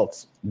quality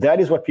alts. That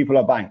is what people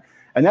are buying.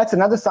 And that's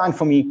another sign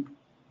for me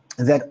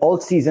that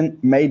alt season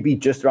may be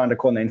just around the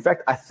corner. In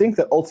fact, I think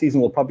that alt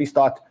season will probably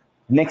start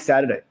next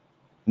Saturday.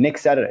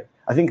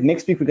 I think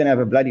next week we're going to have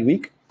a bloody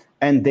week,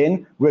 and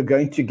then we're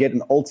going to get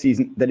an alt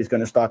season that is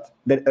going to start,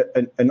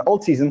 an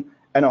alt season,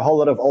 and a whole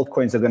lot of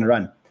altcoins are going to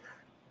run.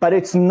 But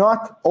it's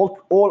not all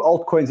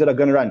altcoins that are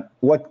going to run.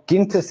 What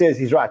Ginter says,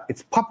 he's right.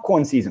 It's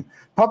popcorn season.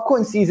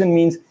 Popcorn season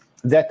means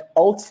that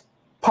alts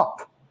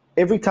pop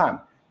every time.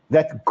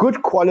 That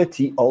good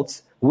quality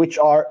alts, which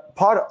are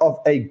part of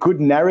a good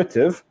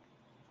narrative,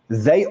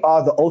 they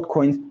are the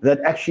altcoins that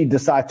actually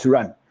decide to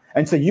run.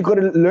 And so you've got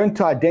to learn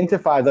to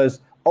identify those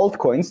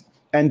altcoins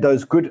and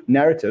those good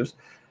narratives.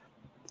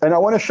 And I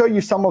want to show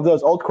you some of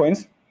those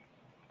altcoins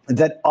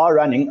that are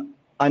running.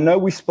 I know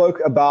we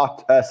spoke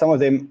about some of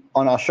them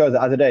on our show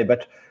the other day,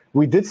 but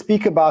we did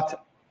speak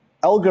about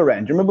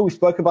Algorand. Remember we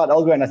spoke about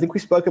Algorand? I think we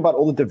spoke about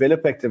all the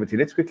developer activity.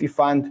 Let's quickly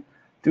find,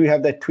 do we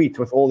have that tweet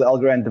with all the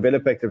Algorand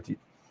developer activity?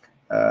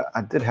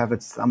 I did have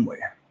it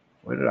somewhere.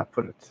 Where did I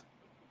put it?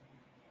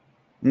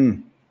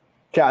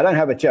 Okay, I don't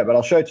have it here, but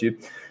I'll show it to you.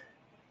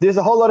 There's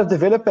a whole lot of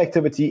developer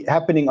activity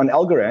happening on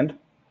Algorand.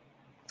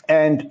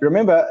 And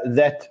remember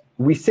that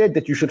we said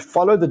that you should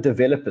follow the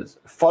developers,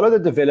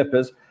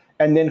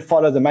 and then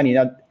follow the money.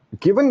 Now,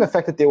 given the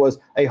fact that there was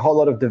a whole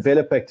lot of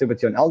developer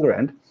activity on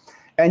Algorand,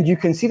 and you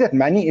can see that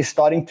money is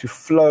starting to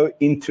flow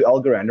into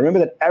Algorand. Remember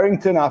that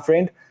Arrington, our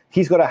friend,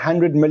 he's got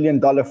 $100 million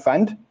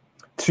fund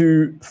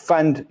to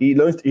fund, he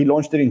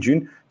launched it in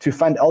June, to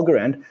fund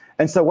Algorand.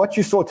 And so what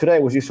you saw today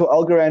was you saw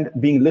Algorand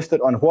being listed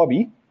on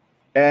Huobi,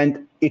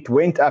 and it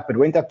went up. It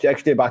went up to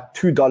actually about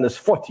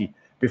 $2.40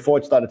 before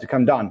it started to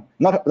come down.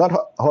 Not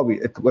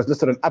Huobi, it was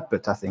listed on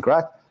Upbit, I think,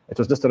 right? It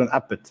was listed on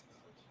Upbit.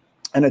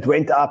 And it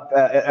went up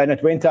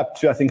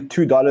to, I think,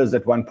 $2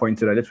 at one point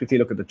today. Let's quickly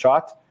look at the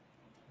chart.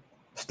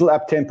 Still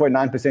up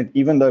 10.9%,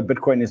 even though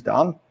Bitcoin is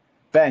down.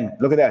 Bang,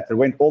 look at that. It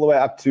went all the way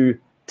up to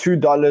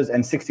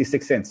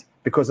 $2.66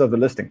 because of the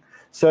listing.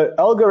 So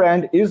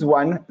Algorand is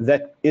one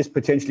that is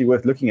potentially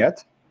worth looking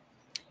at.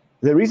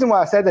 The reason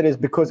why I say that is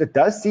because it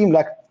does seem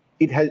like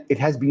it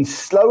has been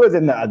slower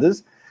than the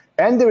others,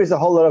 and there is a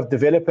whole lot of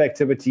developer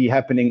activity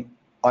happening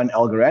on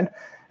Algorand.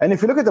 And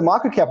if you look at the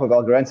market cap of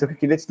Algorand, so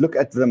quickly, let's look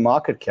at the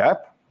market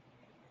cap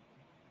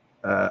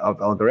of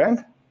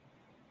Algorand.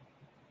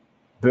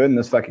 Burn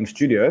this fucking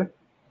studio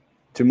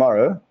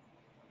tomorrow.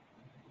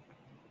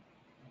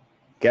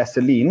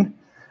 Gasoline.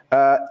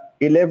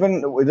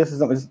 This is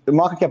the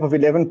market cap of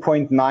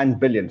 11.9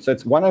 billion. So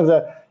it's one of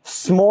the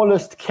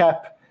smallest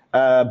cap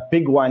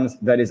big ones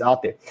that is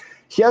out there.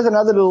 Here's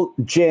another little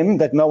gem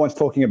that no one's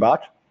talking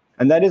about,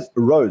 and that is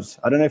Rose.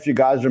 I don't know if you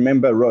guys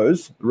remember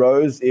Rose.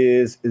 Rose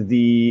is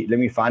the, let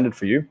me find it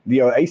for you,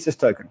 the Oasis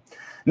token.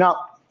 Now,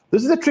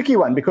 this is a tricky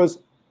one because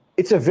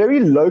it's a very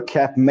low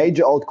cap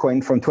major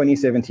altcoin from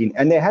 2017,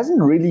 and there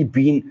hasn't really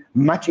been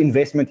much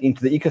investment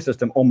into the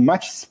ecosystem or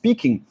much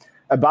speaking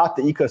about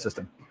the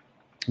ecosystem.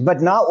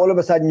 But now all of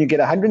a sudden you get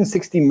a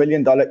 $160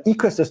 million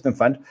ecosystem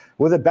fund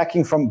with a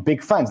backing from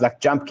big funds like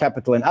Jump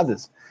Capital and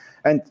others.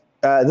 And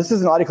this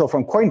is an article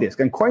from CoinDesk.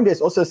 And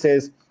CoinDesk also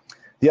says,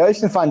 the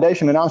Ocean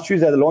Foundation announced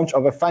Tuesday the launch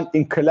of a fund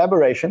in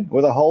collaboration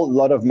with a whole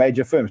lot of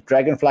major firms,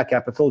 Dragonfly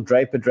Capital,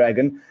 Draper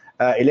Dragon,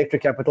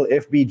 Electric Capital,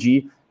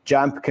 FBG,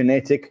 Jump,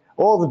 Kinetic,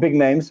 all the big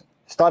names,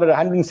 started a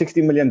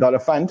 $160 million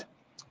fund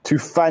to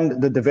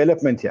fund the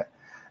development here.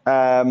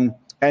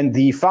 And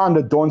the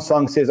founder, Dawn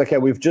Song, says, okay,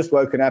 we've just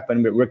woken up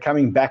and we're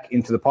coming back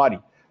into the party.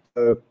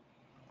 So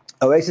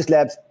Oasis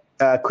Labs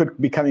could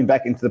be coming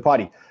back into the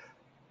party.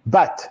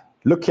 But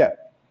look here.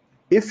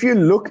 If you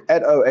look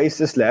at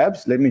Oasis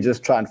Labs, let me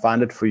just try and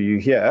find it for you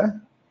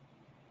here.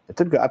 It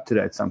did go up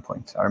today at some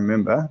point, I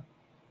remember.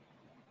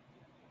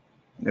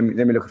 Let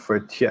me look for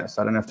it here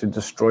so I don't have to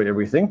destroy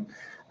everything.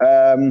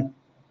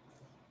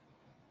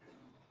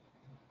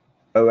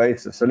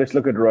 Oasis. So let's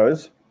look at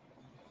Rose.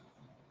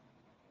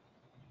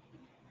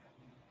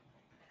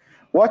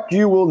 What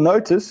you will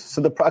notice,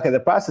 so the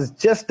price is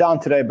just down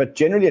today, but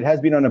generally it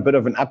has been on a bit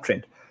of an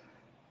uptrend.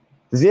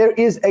 There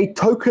is a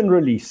token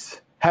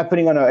release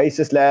happening on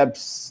Oasis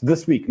Labs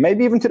this week,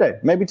 maybe even today,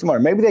 maybe tomorrow.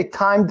 Maybe they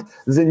timed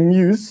the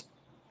news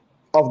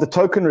of the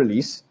token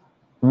release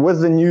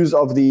with the news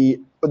of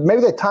maybe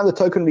they timed the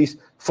token release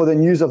for the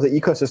news of the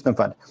ecosystem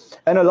fund.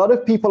 And a lot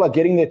of people are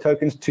getting their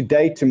tokens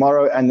today,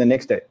 tomorrow, and the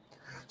next day.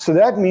 So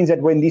that means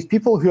that when these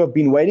people who have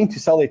been waiting to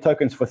sell their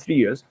tokens for 3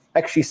 years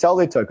actually sell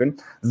their token,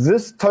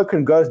 this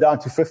token goes down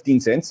to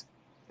 15 cents.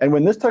 And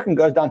when this token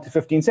goes down to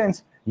 15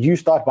 cents, you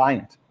start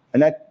buying it.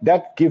 And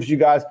that gives you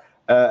guys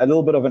a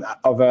little bit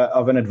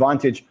of an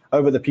advantage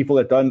over the people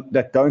that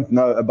don't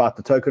know about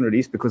the token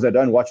release because they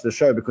don't watch the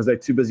show because they're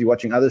too busy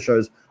watching other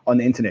shows on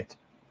the internet.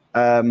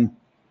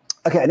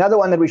 Okay, another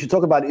one that we should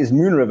talk about is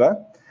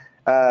Moonriver.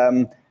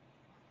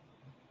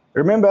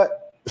 Remember,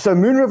 so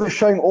Moonriver is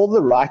showing all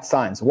the right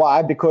signs.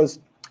 Why? Because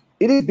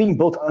it is being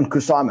built on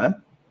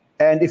Kusama.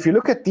 And if you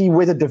look at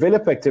where the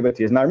developer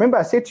activity is, now remember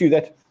I said to you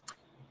that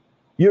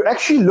you're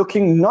actually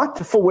looking not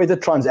for where the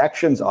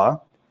transactions are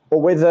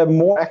or where the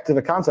more active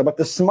accounts are, but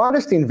the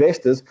smartest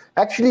investors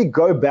actually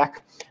go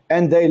back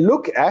and they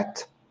look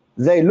at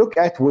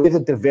where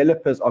the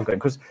developers are going.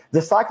 Because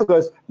the cycle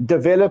goes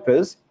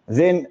developers,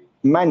 then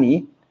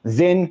money,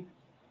 then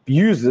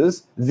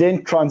users,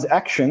 then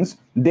transactions,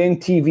 then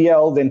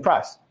TVL, then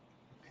price.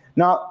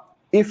 Now,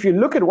 if you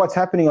look at what's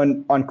happening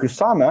on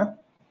Kusama,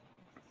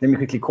 let me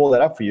quickly call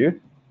that up for you.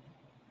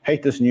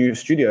 Hate this new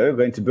studio,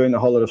 going to burn a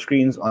whole lot of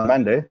screens on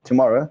Monday,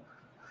 tomorrow.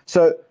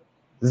 So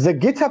the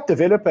GitHub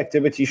developer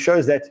activity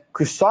shows that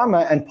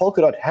Kusama and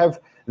Polkadot have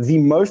the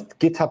most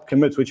GitHub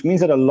commits, which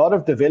means that a lot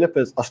of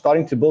developers are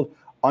starting to build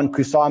on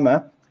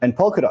Kusama and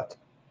Polkadot.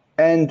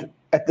 And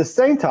at the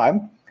same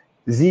time,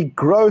 the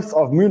growth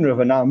of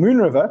Moonriver. Now,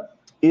 Moonriver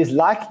is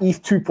like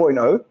ETH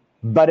 2.0,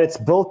 but it's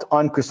built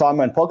on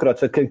Kusama and Polkadot,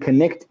 so it can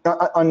connect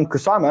on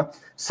Kusama,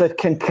 so it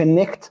can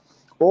connect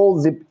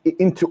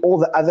into all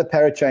the other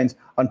parachains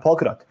on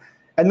Polkadot.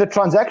 And the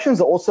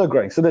transactions are also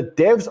growing. So the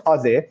devs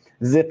are there,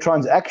 the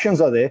transactions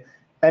are there,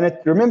 and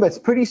remember, it's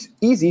pretty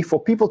easy for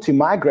people to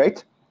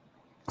migrate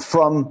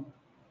from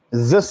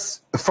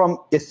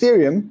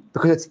Ethereum,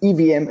 because it's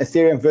EVM,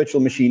 Ethereum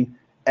Virtual Machine,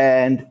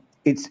 and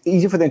it's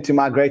easy for them to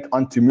migrate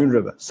onto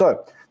Moonriver.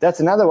 So that's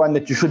another one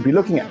that you should be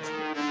looking at.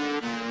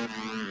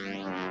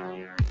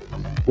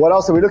 What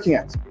else are we looking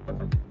at?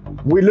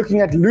 We're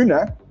looking at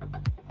Luna.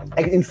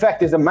 In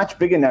fact, there's a much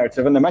bigger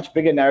narrative, and the much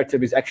bigger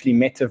narrative is actually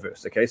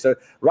metaverse. Okay, so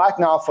right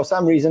now, for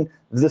some reason,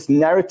 this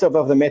narrative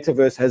of the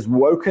metaverse has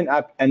woken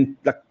up and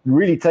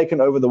really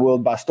taken over the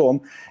world by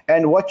storm.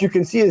 And what you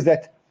can see is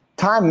that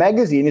Time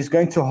Magazine is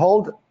going to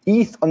hold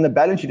ETH on the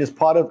balance sheet as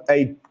part of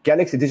a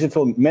Galaxy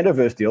Digital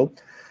metaverse deal.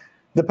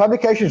 The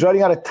publication is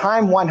rolling out a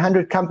Time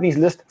 100 companies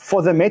list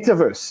for the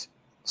metaverse.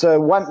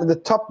 So the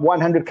top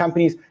 100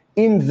 companies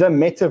in the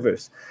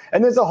metaverse.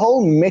 And there's a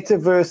whole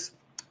metaverse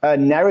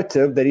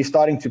narrative that is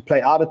starting to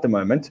play out at the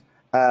moment.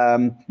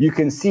 You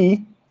can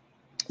see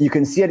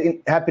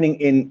it happening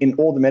in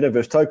all the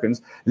metaverse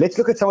tokens. Let's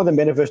look at some of the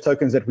metaverse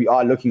tokens that we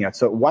are looking at.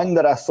 So one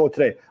that I saw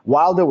today,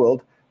 Wilder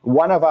World,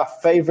 one of our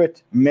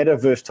favorite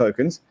metaverse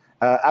tokens,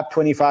 up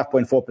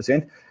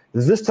 25.4%.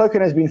 This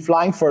token has been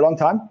flying for a long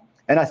time,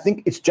 and I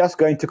think it's just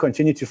going to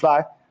continue to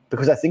fly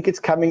because I think it's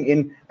coming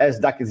in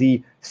as like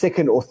the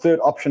second or third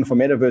option for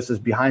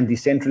metaverses behind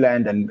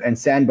Decentraland and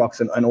Sandbox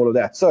and all of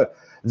that. So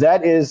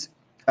that is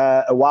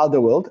a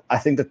Wilder World. I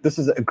think that this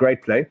is a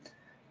great play.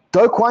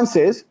 Do Kwon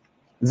says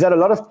that a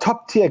lot of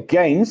top-tier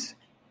games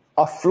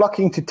are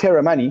flocking to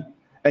Terra Money,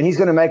 and he's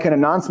going to make an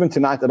announcement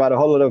tonight about a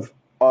whole lot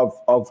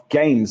of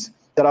games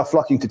that are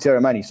flocking to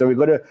Terra Money. So we've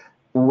got to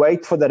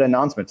wait for that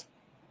announcement.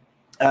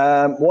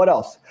 What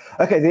else?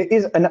 Okay,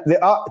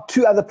 there are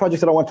two other projects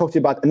that I want to talk to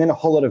you about, and then a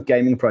whole lot of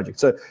gaming projects.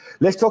 So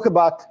let's talk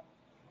about,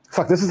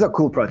 this is a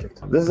cool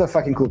project. This is a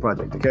fucking cool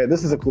project, okay?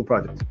 This is a cool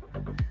project.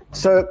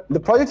 So the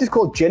project is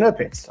called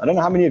Genopets. I don't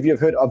know how many of you have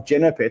heard of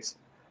Genopets.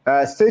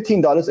 It's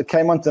 $13. It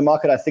came onto the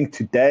market, I think,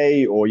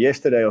 today or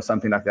yesterday or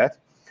something like that.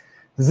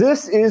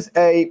 This is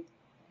a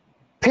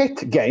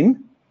pet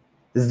game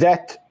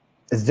that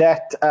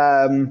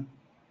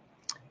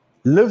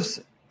lives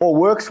or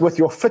works with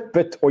your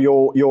Fitbit or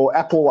your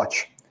Apple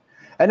Watch.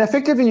 And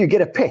effectively, you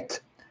get a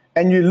pet,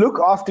 and you look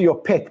after your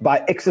pet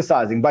by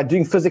exercising, by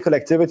doing physical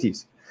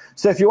activities.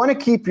 So if you want to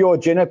keep your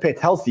Genopet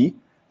healthy,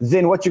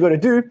 then what you got to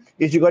do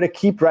is you got to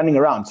keep running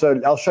around. So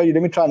I'll show you.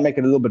 Let me try and make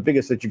it a little bit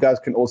bigger so that you guys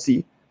can all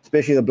see,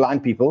 especially the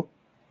blind people.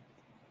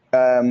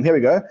 Here we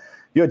go.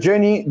 Your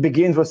journey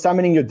begins with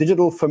summoning your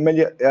digital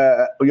familiar.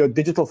 Your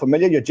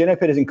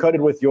Genopet is encoded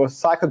with your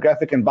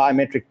psychographic and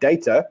biometric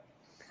data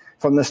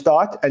from the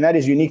start, and that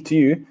is unique to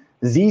you.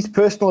 These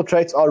personal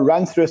traits are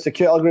run through a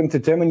secure algorithm to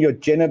determine your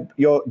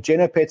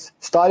Genopet's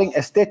starting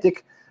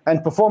aesthetic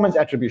and performance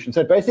attribution.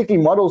 So it basically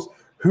models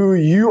who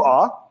you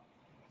are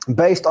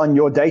based on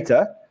your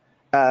data,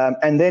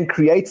 and then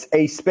creates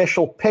a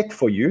special pet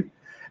for you,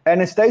 and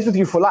it stays with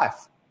you for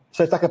life.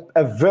 So it's like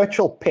a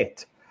virtual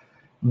pet.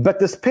 But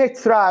this pet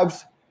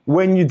thrives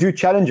when you do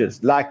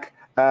challenges like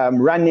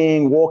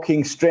running,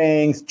 walking,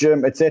 strength,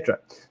 gym, etc.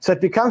 So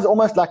it becomes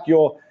almost like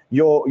your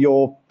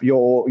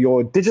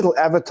digital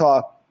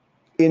avatar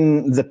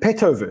in the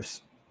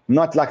petoverse,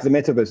 not like the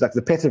metaverse, like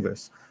the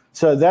petaverse.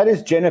 So that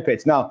is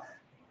Genopets. Now,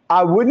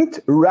 I wouldn't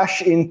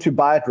rush in to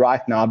buy it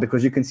right now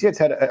because you can see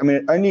it's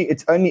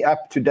only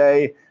up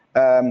today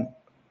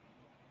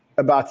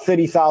about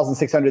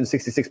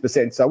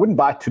 30,666%. So I wouldn't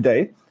buy it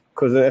today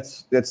because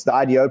that's the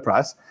IDO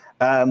price,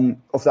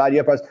 of the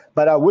IDO price.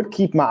 But I would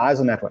keep my eyes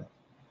on that one.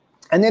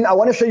 And then I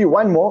want to show you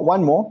one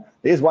more.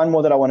 There's one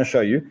more that I want to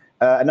show you.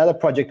 Another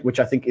project which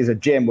I think is a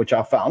gem, which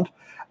I found,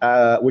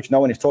 which no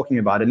one is talking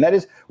about. And that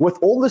is, with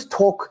all this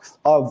talk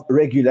of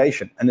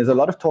regulation, and there's a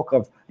lot of talk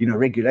of,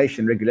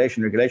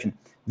 regulation.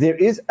 There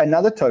is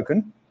another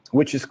token,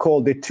 which is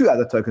called, there are two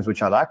other tokens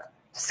which I like.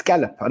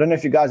 Scallop. I don't know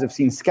if you guys have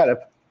seen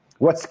Scallop.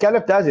 What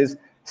Scallop does is,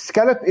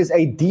 Scallop is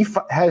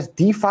has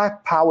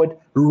DeFi-powered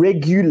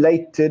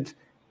regulated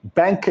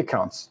bank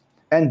accounts.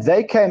 And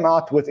they came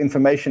out with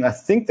information, I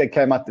think they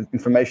came out with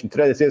information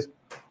today that says,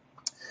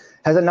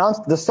 has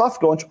announced the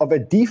soft launch of a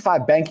DeFi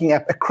banking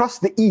app across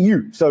the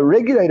EU. So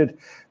regulated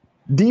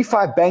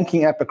DeFi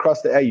banking app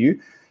across the EU.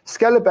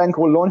 Scallop Bank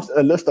will launch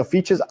a list of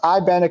features,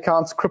 IBAN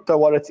accounts, crypto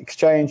wallets,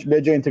 exchange,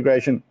 ledger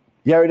integration.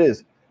 Here it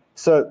is.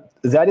 So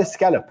that is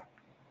Scallop.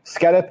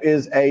 Scallop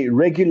is a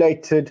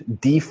regulated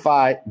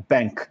DeFi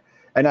bank.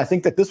 And I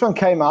think that this one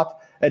came out,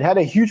 it had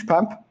a huge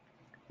pump,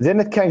 then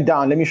it came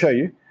down. Let me show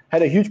you.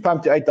 Had a huge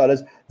pump to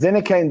 $8, then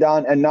it came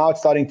down, and now it's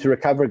starting to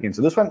recover again.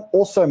 So this one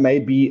also may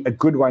be a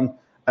good one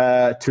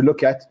to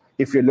look at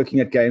if you're looking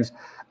at games.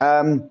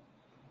 The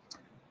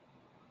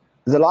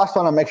last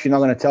one I'm actually not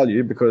going to tell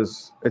you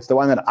because it's the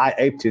one that I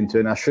aped into,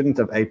 and I shouldn't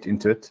have aped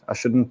into it. I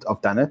shouldn't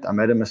have done it. I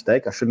made a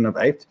mistake. I shouldn't have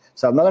aped.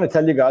 So I'm not going to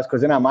tell you guys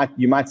because then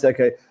you might say,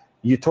 okay,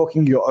 you're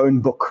talking your own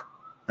book.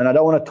 And I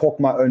don't want to talk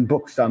my own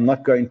book, so I'm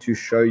not going to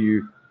show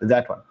you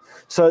that one.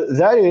 So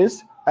that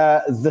is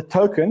the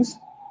tokens.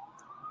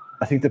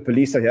 I think the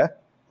police are here.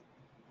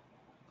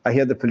 I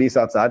hear the police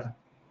outside.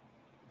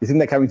 You think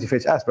they're coming to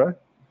fetch us, bro?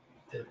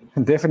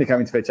 Definitely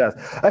coming to fetch us.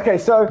 Okay,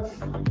 so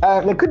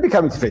they could be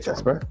coming to fetch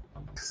us, bro.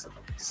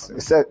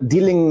 So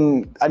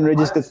dealing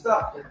unregistered.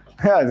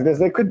 Yeah,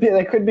 they could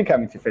be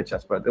coming to fetch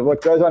us, bro.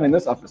 What goes on in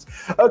this office?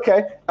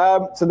 Okay,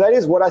 so that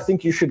is what I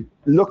think you should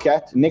look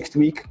at next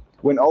week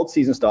when old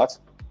season starts.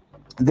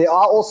 There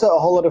are also a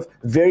whole lot of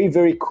very,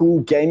 very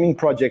cool gaming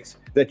projects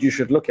that you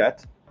should look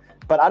at.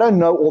 But I don't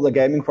know all the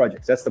gaming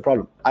projects. That's the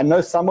problem. I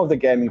know some of the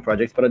gaming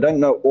projects, but I don't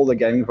know all the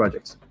gaming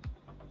projects.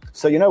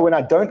 So, when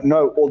I don't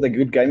know all the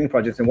good gaming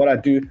projects, and what I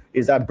do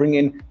is I bring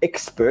in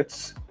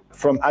experts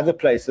from other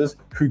places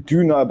who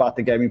do know about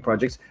the gaming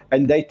projects,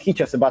 and they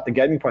teach us about the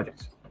gaming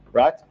projects,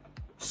 right?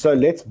 So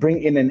let's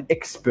bring in an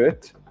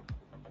expert.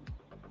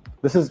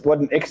 This is what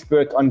an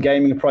expert on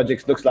gaming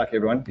projects looks like,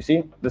 everyone. You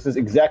see? This is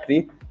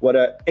exactly what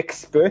an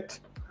expert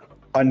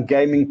on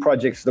gaming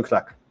projects looks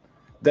like.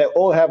 They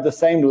all have the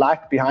same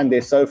light behind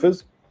their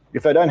sofas.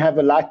 If they don't have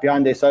a light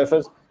behind their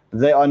sofas,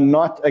 they are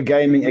not a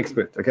gaming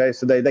expert, okay?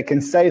 So they can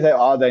say they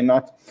are, they're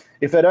not.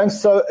 If they don't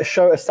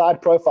show a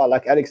side profile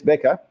like Alex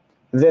Becker,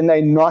 then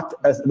they're not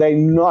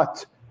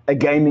a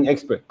gaming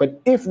expert. But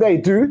if they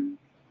do,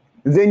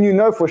 then you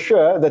know for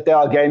sure that they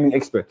are a gaming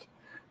expert.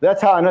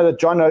 That's how I know that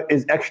Jono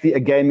is actually a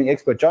gaming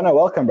expert. Jono,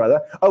 welcome,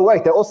 brother. Oh,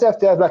 wait, they also have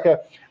to have like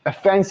a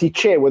fancy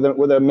chair with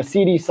a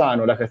Mercedes sign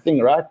or like a thing,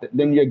 right?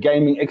 Then you're a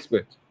gaming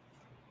expert.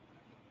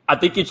 I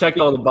think you checked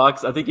all the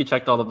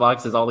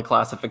boxes. All the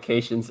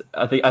classifications.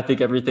 I think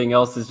everything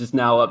else is just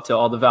now up to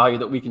all the value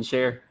that we can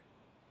share.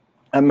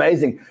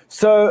 Amazing.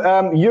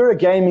 So you're a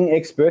gaming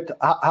expert.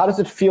 How does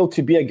it feel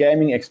to be a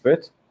gaming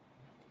expert?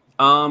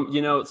 I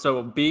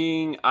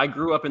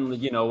grew up in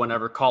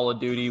whenever Call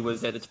of Duty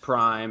was at its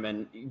prime,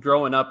 and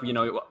growing up,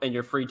 in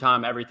your free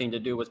time, everything to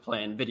do was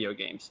playing video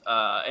games,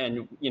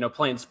 and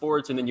playing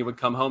sports, and then you would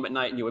come home at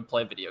night and you would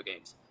play video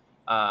games.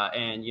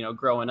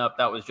 Growing up,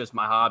 that was just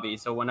my hobby.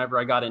 So whenever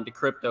I got into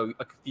crypto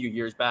a few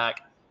years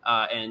back,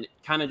 and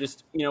kind of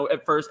just,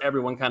 at first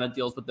everyone kind of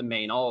deals with the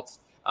main alts,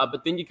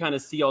 but then you kind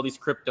of see all these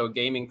crypto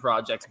gaming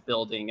projects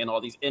building and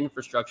all these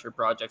infrastructure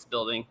projects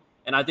building.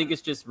 And I think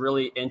it's just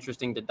really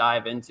interesting to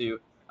dive into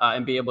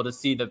and be able to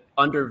see the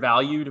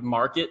undervalued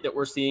market that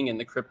we're seeing in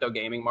the crypto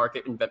gaming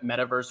market and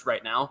metaverse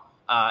right now,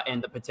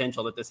 and the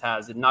potential that this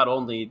has. And not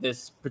only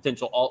this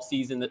potential alt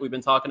season that we've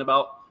been talking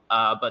about,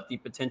 but the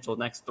potential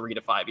next 3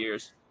 to 5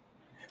 years.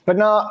 But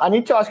now I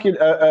need to ask you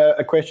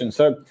a question.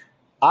 So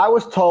I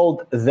was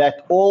told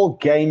that all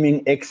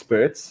gaming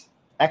experts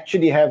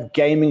actually have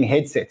gaming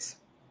headsets,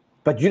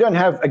 but you don't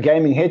have a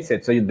gaming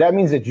headset. So that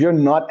means that you're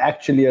not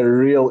actually a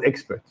real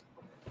expert.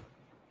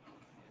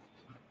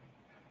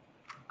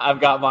 I've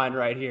got mine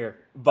right here.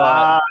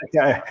 But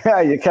okay.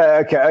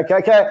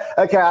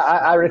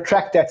 I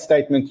retract that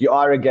statement. You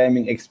are a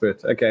gaming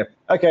expert. Okay,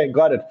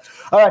 got it.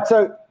 All right,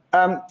 so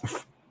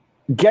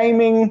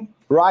gaming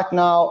right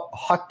now,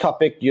 hot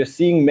topic. You're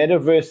seeing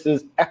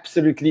metaverses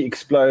absolutely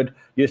explode.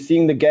 You're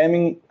seeing the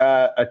gaming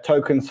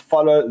tokens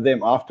follow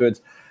them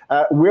afterwards.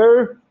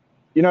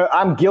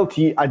 I'm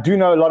guilty. I do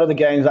know a lot of the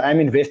games. I am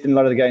invested in a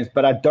lot of the games,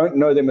 but I don't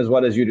know them as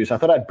well as you do. So I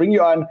thought I'd bring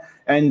you on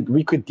and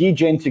we could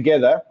degen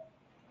together.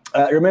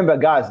 Remember,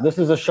 guys, this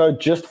is a show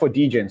just for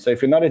degen. So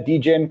if you're not a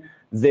degen,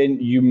 then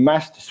you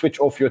must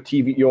switch off your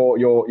TV,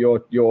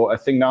 your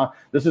thing now.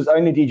 This is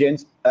only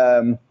degens.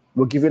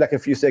 We'll give you like a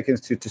few seconds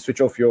to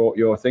switch off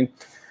your thing.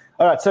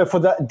 All right, so for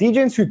the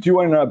degens who do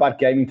want to know about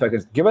gaming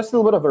tokens, give us a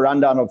little bit of a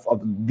rundown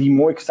of the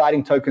more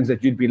exciting tokens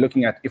that you'd be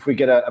looking at if we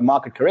get a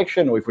market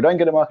correction, or if we don't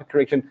get a market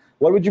correction,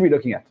 what would you be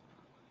looking at?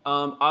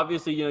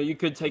 Obviously, you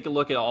could take a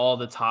look at all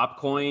the top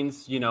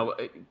coins,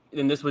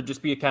 and this would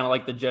just be kind of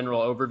like the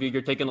general overview.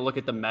 You're taking a look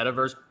at the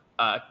metaverse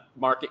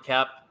market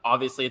cap.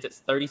 Obviously, it's at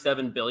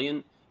 37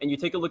 billion. And you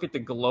take a look at the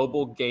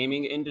global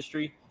gaming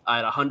industry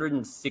at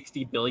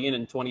 160 billion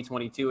in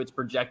 2022. It's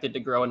projected to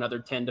grow another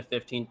 10 to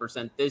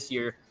 15% this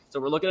year. So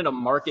we're looking at a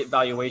market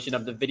valuation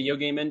of the video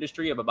game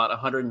industry of about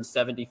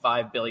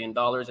 $175 billion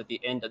at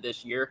the end of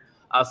this year.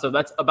 So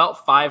that's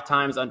about 5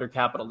 times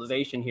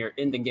undercapitalization here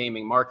in the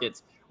gaming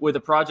markets, with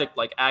a project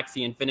like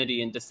Axie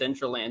Infinity and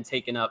Decentraland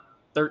taking up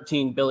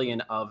 13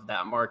 billion of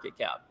that market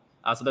cap.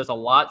 So there's a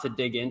lot to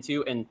dig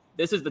into, and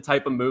this is the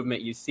type of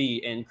movement you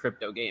see in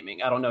crypto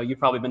gaming. I don't know, you've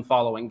probably been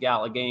following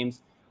Gala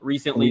Games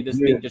recently. This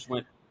thing just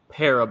went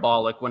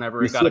parabolic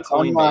whenever it got a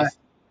Coinbase.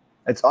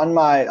 It's on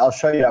my, I'll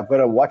show you, I've got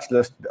a watch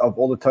list of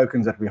all the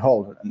tokens that we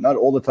hold. Not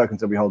all the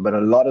tokens that we hold, but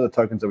a lot of the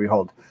tokens that we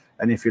hold.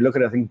 And if you look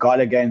at it, I think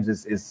Gala Games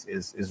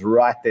is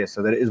right there.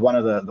 So that is one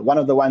of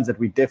the ones that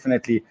we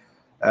definitely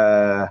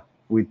hold.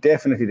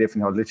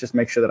 Let's just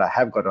make sure that I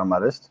have got it on my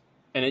list.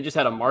 And it just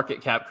had a market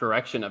cap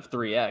correction of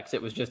 3x.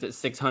 It was just at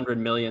 600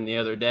 million the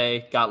other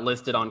day, got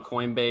listed on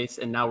Coinbase,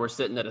 and now we're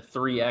sitting at a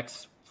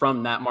 3x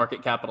from that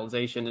market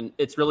capitalization. And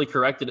it's really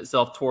corrected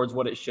itself towards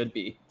what it should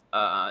be.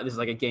 This is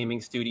like a gaming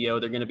studio.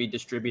 They're going to be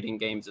distributing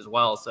games as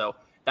well. So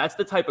that's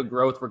the type of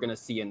growth we're going to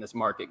see in this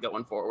market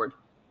going forward.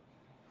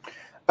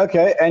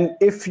 Okay, and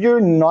if you're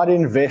not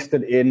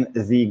invested in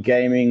the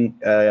gaming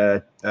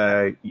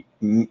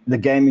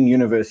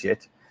universe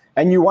yet,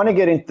 and you want to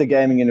get into the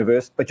gaming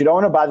universe, but you don't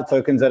want to buy the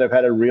tokens that have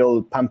had a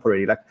real pump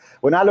already. Like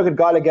when I look at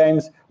Gala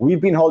Games, we've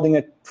been holding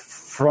it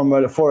for a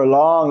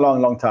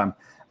long time.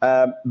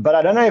 But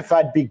I don't know if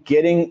I'd be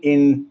getting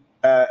in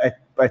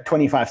at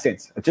 25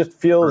 cents. It just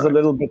feels a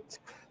bit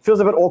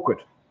awkward.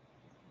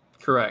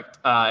 Correct.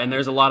 And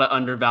there's a lot of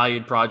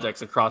undervalued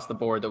projects across the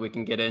board that we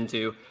can get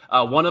into.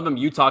 One of them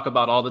you talk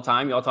about all the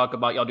time.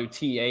 Y'all do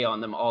TA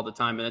on them all the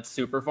time, and it's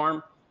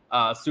Superfarm.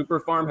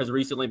 Superfarm has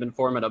recently been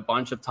forming a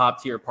bunch of top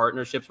tier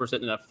partnerships. We're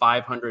sitting at a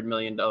 $500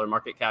 million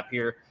market cap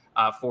here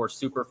for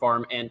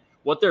Superfarm. And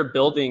what they're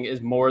building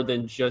is more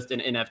than just an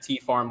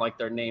NFT farm like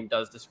their name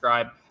does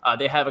describe.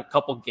 They have a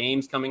couple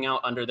games coming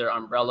out under their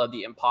umbrella.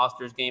 The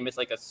Imposters game, it's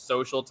like a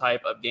social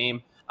type of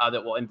game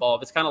that will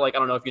involve, it's kind of like, I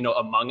don't know if you know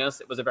Among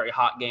Us. It was a very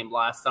hot game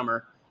last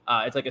summer.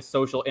 It's like a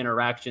social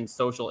interaction,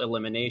 social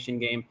elimination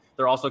game.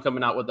 They're also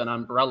coming out with an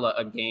umbrella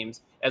of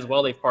games as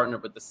well. They've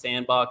partnered with the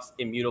Sandbox,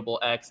 Immutable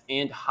X,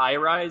 and High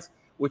Rise,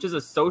 which is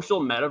a social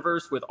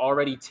metaverse with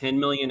already 10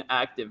 million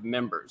active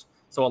members.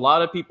 So a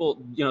lot of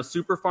people,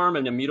 Superfarm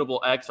and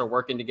Immutable X are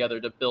working together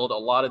to build a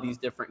lot of these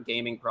different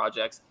gaming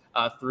projects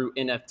through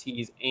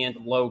NFTs and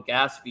low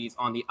gas fees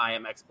on the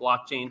IMX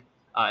blockchain.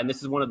 And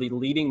this is one of the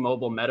leading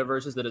mobile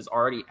metaverses that is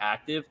already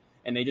active.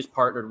 And they just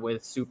partnered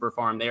with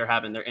Superfarm. They are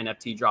having their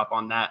NFT drop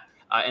on that.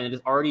 And it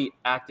is already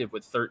active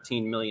with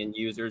 13 million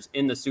users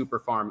in the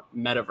Superfarm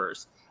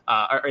metaverse,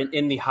 or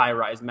in the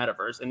high-rise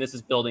metaverse. And this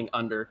is building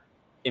under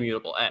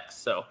Immutable X.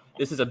 So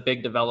this is a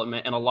big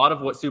development. And a lot of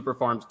what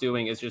Superfarm's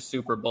doing is just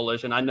super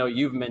bullish. And I know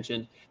you've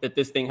mentioned that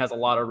this thing has a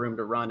lot of room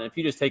to run. And if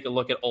you just take a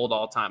look at old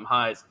all-time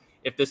highs,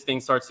 if this thing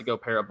starts to go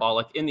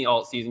parabolic in the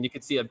alt season, you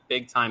could see a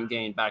big-time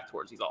gain back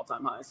towards these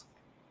all-time highs.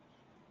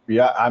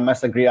 Yeah, I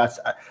must agree.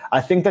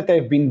 I think that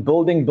they've been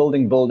building,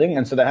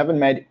 and so they haven't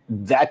made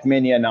that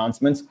many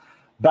announcements.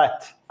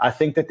 But I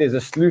think that there's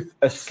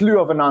a slew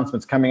of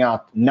announcements coming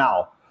out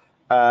now.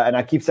 And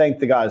I keep saying to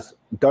the guys,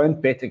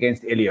 don't bet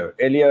against Elio.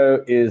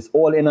 Elio is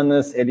all in on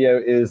this. Elio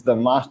is the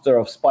master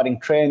of spotting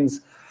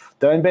trends.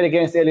 Don't bet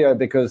against Elio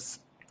because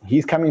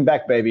he's coming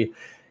back, baby.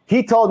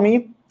 He told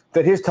me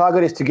that his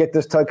target is to get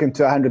this token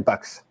to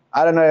 $100.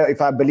 I don't know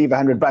if I believe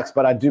 $100,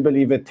 but I do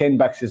believe that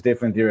 $10 is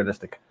definitely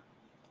realistic.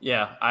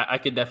 Yeah, I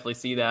could definitely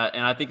see that.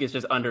 And I think it's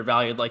just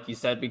undervalued, like you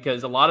said,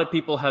 because a lot of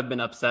people have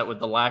been upset with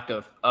the lack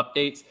of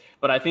updates.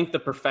 But I think the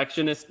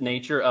perfectionist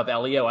nature of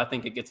Elio, I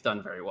think it gets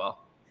done very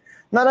well.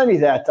 Not only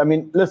that, I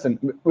mean, listen,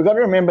 we've got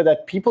to remember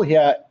that people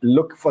here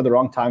look for the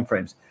wrong time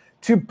frames.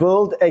 To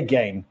build a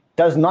game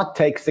does not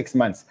take 6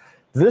 months.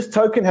 This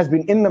token has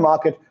been in the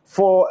market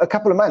for a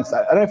couple of months.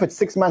 I don't know if it's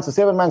 6 months or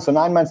 7 months or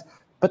 9 months.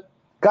 But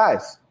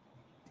guys,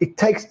 it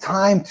takes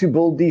time to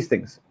build these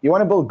things. You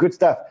want to build good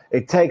stuff,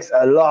 it takes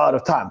a lot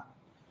of time.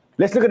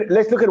 Let's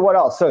look at what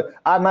else. So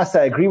I must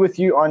say, I agree with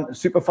you on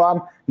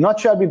Superfarm. Not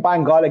sure I'd be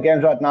buying Gala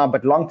Games right now,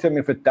 but long term,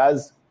 if it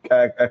does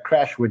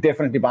crash, we're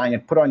definitely buying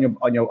it. Put it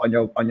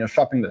on your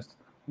shopping list.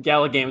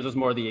 Gala Games was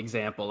more the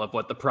example of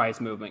what the price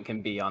movement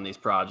can be on these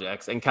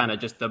projects and kind of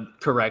just the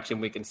correction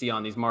we can see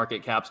on these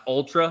market caps.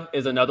 Ultra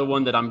is another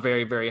one that I'm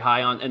very, very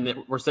high on,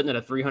 and we're sitting at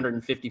a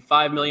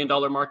 $355 million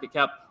market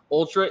cap.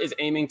 Ultra is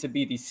aiming to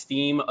be the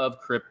Steam of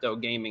crypto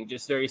gaming,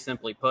 just very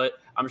simply put.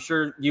 I'm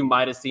sure you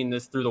might have seen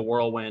this through the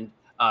whirlwind,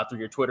 through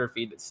your Twitter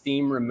feed, that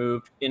Steam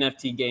removed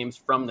NFT games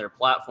from their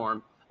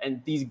platform.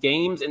 And these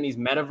games and these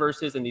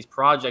metaverses and these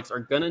projects are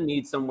going to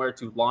need somewhere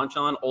to launch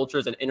on. Ultra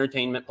is an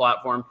entertainment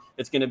platform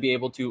that's going to be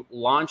able to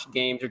launch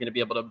games. You're going to be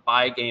able to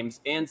buy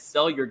games and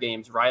sell your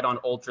games right on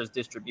Ultra's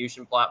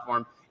distribution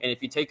platform. And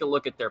if you take a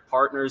look at their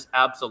partners,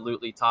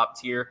 absolutely top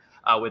tier.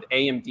 With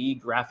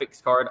AMD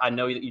graphics card, I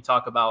know that you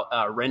talk about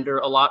Render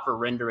a lot for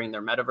rendering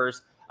their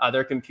metaverse.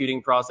 Their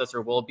computing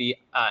processor will be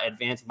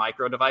Advanced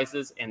Micro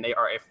Devices, and they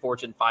are a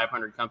Fortune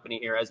 500 company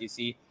here, as you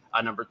see.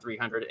 Number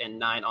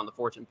 309 on the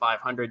Fortune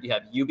 500. You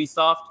have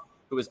Ubisoft,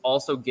 who is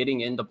also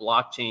getting into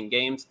blockchain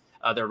games.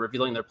 They're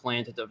revealing their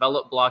plan to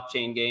develop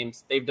blockchain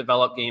games. They've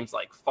developed games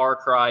like Far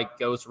Cry,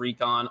 Ghost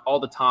Recon, all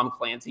the Tom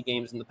Clancy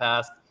games in the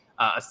past,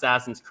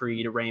 Assassin's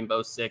Creed,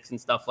 Rainbow Six,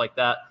 and stuff like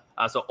that.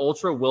 So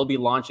Ultra will be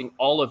launching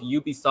all of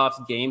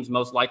Ubisoft's games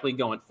most likely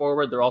going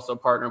forward. They're also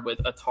partnered with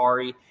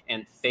Atari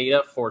and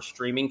Theta for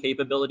streaming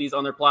capabilities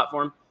on their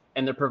platform.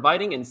 And they're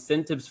providing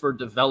incentives for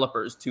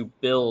developers to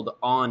build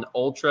on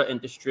Ultra and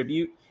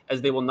distribute,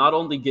 as they will not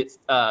only get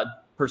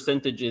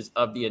percentages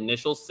of the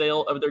initial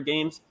sale of their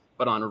games,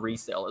 but on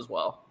resale as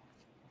well.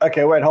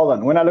 Okay, wait, hold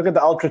on. When I look at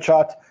the Ultra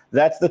chart,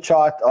 that's the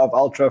chart of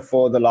Ultra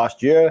for the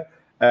last year.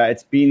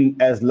 It's been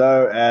as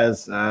low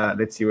as,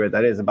 let's see where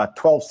that is, about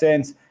 12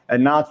 cents.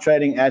 And now it's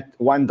trading at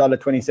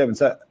 $1.27.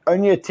 So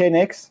only a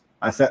 10x.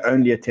 I say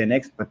only a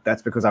 10x, but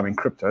that's because I'm in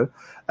crypto.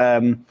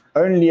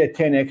 Only a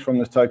 10x from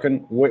this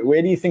token.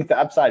 Where do you think the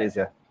upside is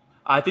here?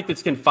 I think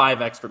this can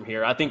 5x from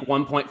here. I think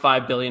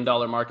 $1.5 billion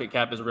market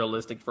cap is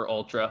realistic for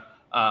Ultra.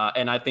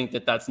 And I think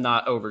that that's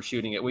not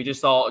overshooting it. We just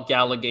saw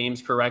Gala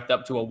Games correct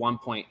up to a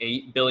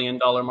 $1.8 billion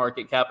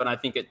market cap. And I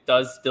think it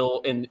does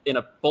still, in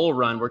a bull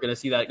run, we're going to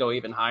see that go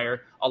even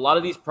higher. A lot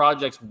of these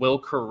projects will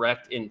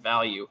correct in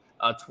value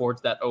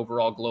towards that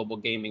overall global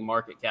gaming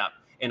market cap.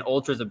 And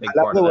Ultra is a big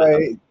part of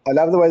that. I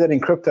love the way that in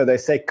crypto they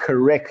say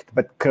correct,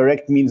 but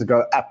correct means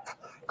go up.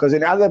 Because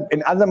in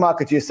other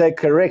markets you say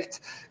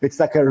correct, it's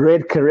like a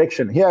red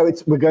correction. Here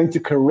we're going to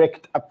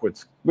correct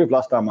upwards. We've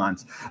lost our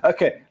minds.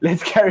 Okay,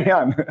 let's carry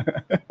on.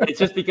 It's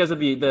just because of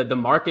the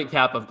market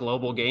cap of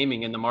global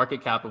gaming, and the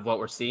market cap of what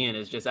we're seeing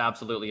is just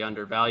absolutely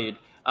undervalued.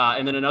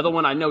 And then another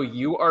one, I know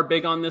you are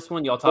big on this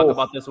one. Y'all talk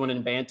about this one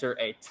in Banter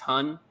a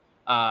ton,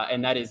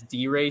 and that is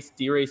D-Race.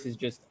 D-Race is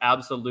just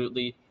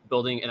absolutely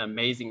building an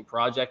amazing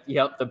project.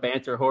 Yep, the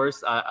Banter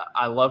horse.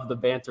 I love the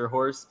Banter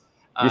horse.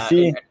 You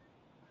see,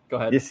 go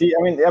ahead. You see,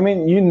 I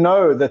mean, you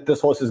know that this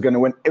horse is going to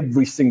win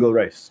every single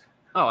race.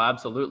 Oh,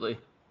 absolutely.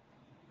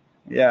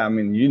 Yeah, I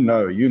mean, you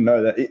know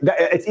that.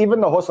 It's even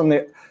the horse on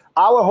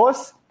our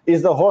horse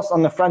is the horse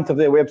on the front of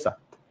their website.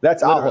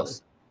 That's our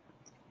horse.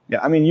 Yeah,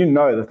 I mean, you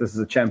know that this is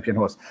a champion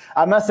horse.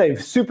 I must say,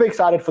 super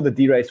excited for the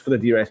D-Race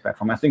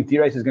platform. I think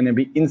D-Race is going to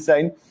be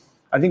insane.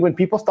 I think when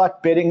people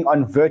start betting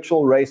on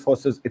virtual race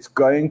horses, it's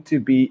going to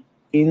be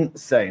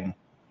insane.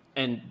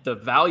 And the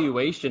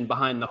valuation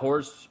behind the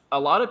horse, a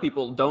lot of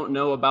people don't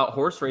know about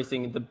horse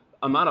racing, the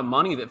amount of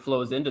money that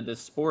flows into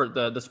this sport.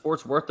 The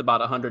sport's worth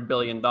about $100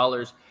 billion,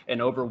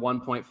 and over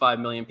 1.5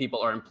 million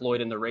people are employed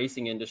in the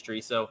racing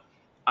industry. So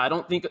I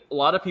don't think a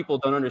lot of people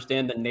don't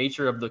understand the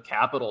nature of the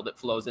capital that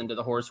flows into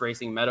the horse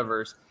racing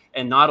metaverse.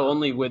 And not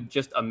only with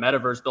just a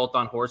metaverse built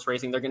on horse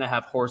racing, they're going to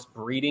have horse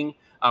breeding,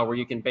 where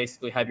you can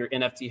basically have your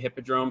NFT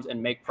hippodromes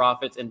and make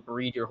profits and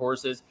breed your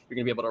horses. You're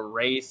going to be able to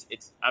race.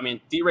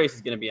 D-Race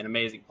is going to be an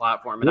amazing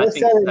platform.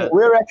 And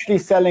we're actually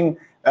selling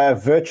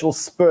virtual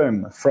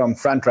sperm from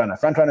Frontrunner.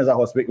 Frontrunner is our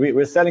horse.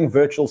 We're selling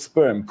virtual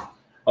sperm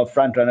of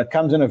Frontrunner. It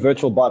comes in a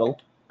virtual bottle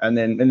and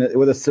then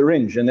with a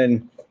syringe, and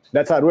then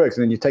that's how it works.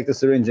 And then you take the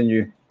syringe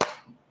and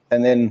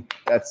then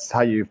that's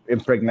how you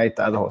impregnate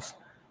the other horse.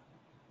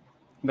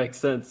 Makes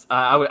sense.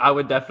 I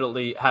would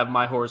definitely have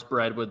my horse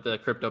bred with the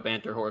Crypto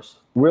Banter horse.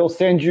 We'll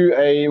send you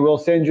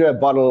a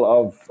bottle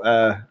of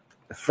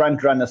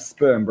Frontrunner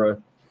sperm,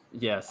 bro.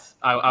 Yes,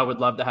 I would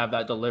love to have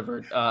that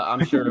delivered.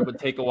 I'm sure it would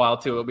take a while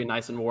too. It'll be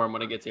nice and warm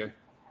when it gets here.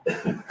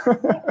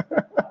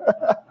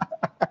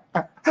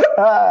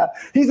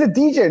 He's a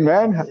DJ,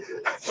 man.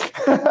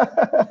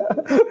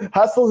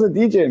 Hustle's a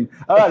DJ.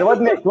 All right,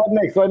 what next?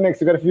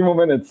 We got a few more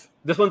minutes.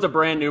 This one's a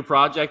brand new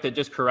project that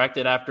just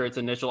corrected after its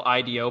initial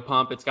IDO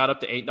pump. It's got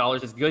up to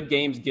 $8. It's Good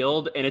Games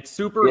Guild, and it's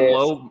super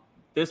low.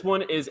 This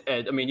one is,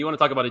 you want to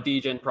talk about a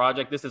DGen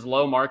project. This is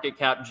low market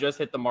cap, just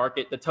hit the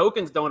market. The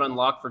tokens don't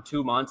unlock for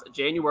 2 months.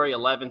 January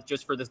 11th,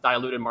 just for this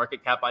diluted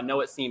market cap. I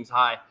know it seems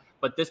high,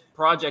 but this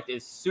project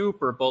is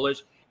super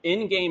bullish.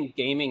 In-game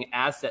gaming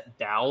asset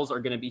DAOs are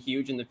going to be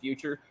huge in the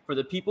future. For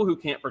the people who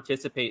can't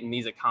participate in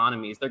these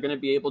economies, they're going to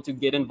be able to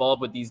get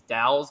involved with these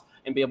DAOs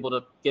and be able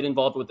to get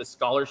involved with the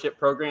scholarship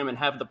program and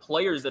have the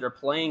players that are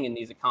playing in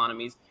these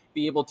economies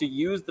be able to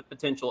use the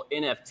potential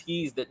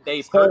NFTs that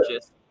they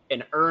purchase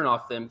and earn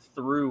off them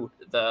through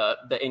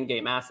the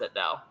in-game asset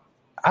DAO.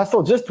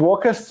 Hassel, just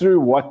walk us through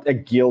what a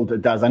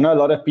guild does. I know a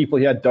lot of people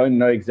here don't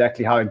know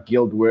exactly how a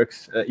guild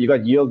works. You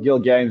got Yield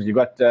Guild Games, you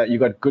got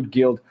Good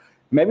Guild.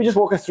 Maybe just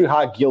walk us through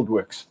how a guild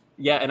works.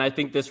 Yeah, and I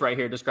think this right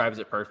here describes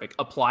it perfect.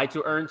 Apply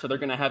to earn. So they're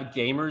going to have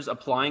gamers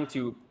applying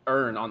to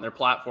earn on their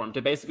platform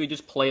to basically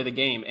just play the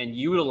game and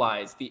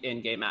utilize the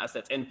in-game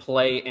assets and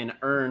play and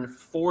earn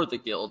for the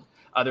guild.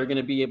 They're going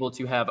to be able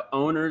to have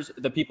owners,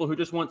 the people who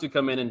just want to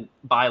come in and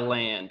buy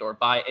land or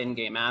buy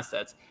in-game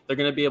assets. They're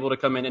going to be able to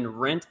come in and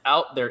rent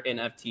out their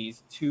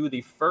NFTs to the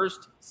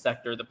first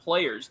sector, the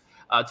players,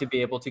 to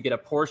be able to get a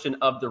portion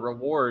of the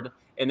reward.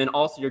 And then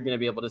also you're going to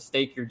be able to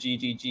stake your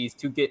GGGs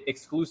to get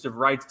exclusive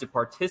rights to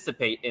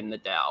participate in the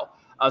DAO.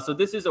 So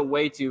this is a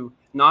way to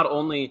not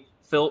only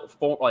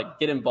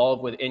get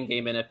involved with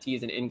in-game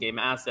NFTs and in-game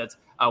assets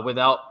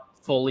without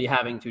fully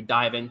having to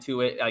dive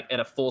into it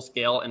at a full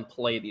scale and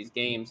play these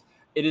games.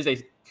 It is a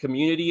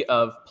community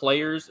of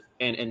players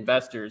and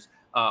investors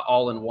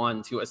all in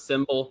one to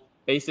assemble.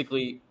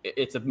 Basically,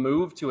 it's a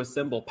move to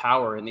assemble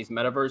power in these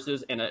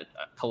metaverses and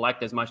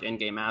collect as much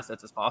in-game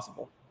assets as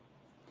possible.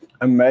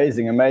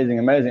 Amazing, amazing,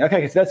 amazing.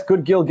 Okay, so that's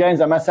good guild games.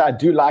 I must say, I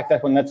do like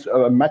that one. That's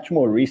a much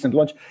more recent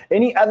launch.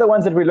 Any other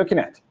ones that we're looking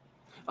at?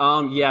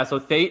 Yeah, so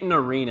Thetan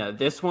Arena.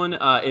 This one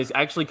is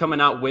actually coming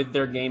out with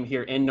their game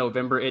here in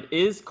November. It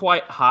is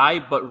quite high,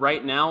 but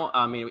right now,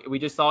 I mean, we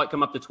just saw it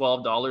come up to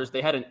 $12.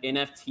 They had an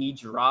NFT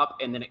drop,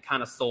 and then it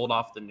kind of sold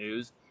off the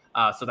news.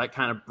 So that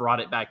kind of brought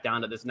it back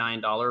down to this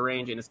 $9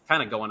 range, and it's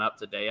kind of going up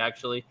today,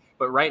 actually.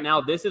 But right now,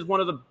 this is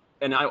one of the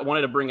 – and I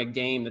wanted to bring a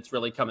game that's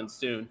really coming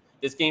soon.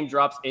 This game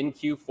drops in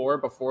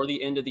Q4 before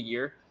the end of the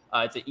year.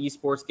 It's an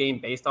esports game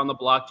based on the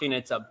blockchain.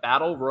 It's a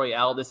battle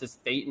royale. This is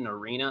Thetan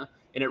Arena.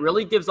 And it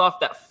really gives off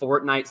that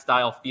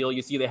Fortnite-style feel.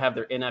 You see they have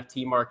their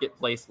NFT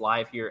marketplace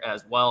live here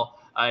as well.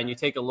 And you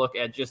take a look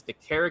at just the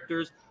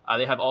characters.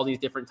 They have all these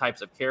different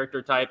types of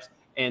character types.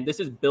 And this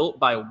is built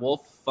by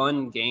Wolf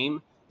Fun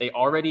Game. They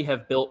already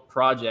have built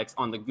projects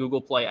on the Google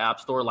Play App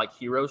Store like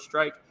Hero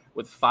Strike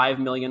with 5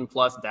 million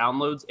plus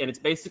downloads. And it's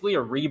basically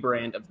a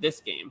rebrand of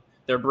this game.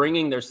 They're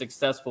bringing their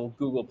successful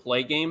Google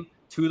Play game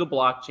to the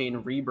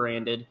blockchain,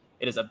 rebranded.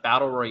 It is a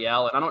battle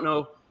royale. And I don't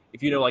know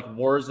if you know like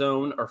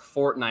Warzone or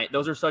Fortnite,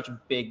 those are such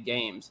big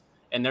games.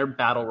 And they're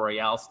battle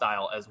royale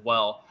style as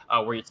well,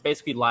 where it's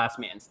basically last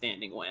man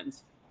standing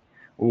wins.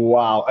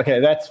 Wow. Okay,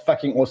 that's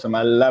fucking awesome.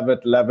 I love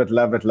it, love it,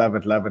 love it, love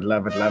it, love it,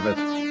 love it, love it.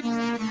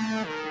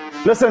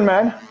 Listen,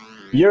 man,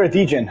 you're a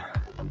DJ.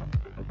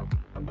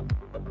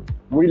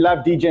 We love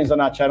DJs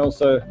on our channel,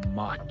 so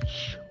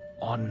Much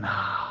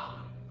honor.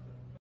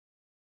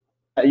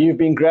 You've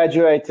been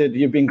graduated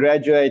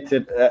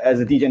as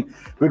a DJ.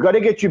 We've got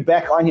to get you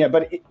back on here,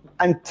 but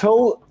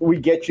until we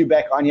get you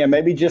back on here,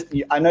 maybe just,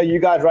 I know you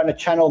guys run a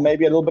channel,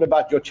 maybe a little bit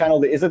about your channel.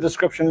 There is a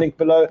description link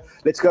below.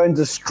 Let's go and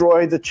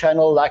destroy the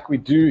channel like we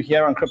do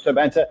here on Crypto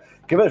Banter.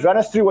 Run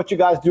us through what you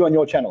guys do on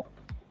your channel.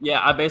 Yeah,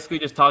 I basically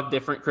just talk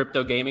different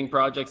crypto gaming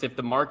projects. If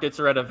the markets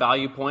are at a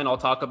value point, I'll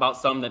talk about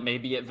some that may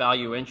be at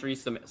value entry,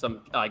 some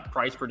like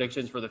price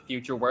predictions for the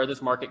future, where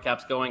this market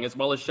cap's going, as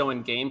well as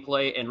showing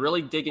gameplay and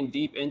really digging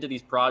deep into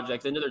these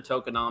projects, into their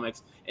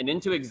tokenomics, and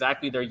into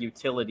exactly their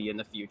utility in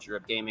the future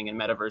of gaming and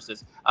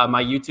metaverses.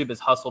 My YouTube is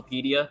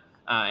Hustlepedia,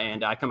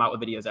 and I come out with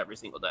videos every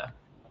single day.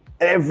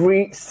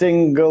 Every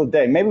single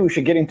day. Maybe we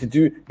should get him to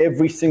do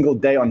every single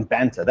day on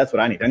Banter. That's what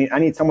I need. I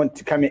need someone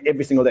to come in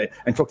every single day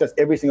and talk to us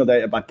every single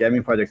day about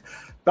gaming projects.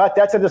 But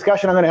that's a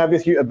discussion I'm going to have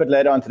with you a bit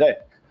later on today.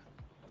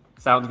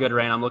 Sounds good,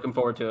 Rain. I'm looking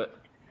forward to it.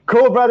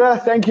 Cool, brother.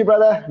 Thank you,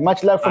 brother.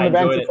 Much love from the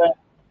Banter fan.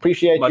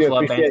 Appreciate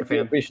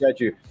you. Appreciate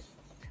you.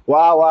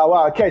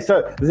 Wow. Okay,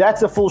 so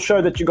that's a full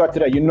show that you got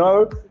today. You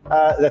know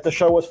that the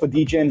show was for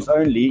DJs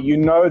only. You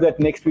know that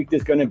next week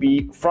there's going to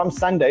be, from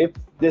Sunday,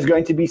 there's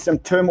going to be some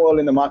turmoil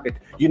in the market.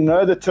 You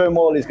know the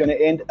turmoil is going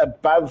to end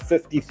above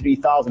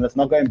 53,000. It's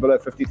not going below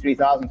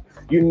 53,000.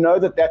 You know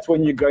that that's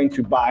when you're going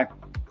to buy.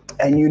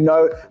 And you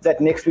know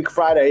that next week,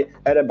 Friday,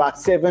 at about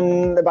 10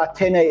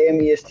 a.m.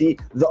 EST,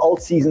 the old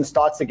season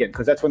starts again,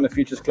 because that's when the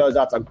futures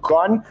closeouts are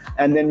gone.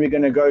 And then we're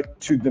going to go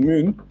to the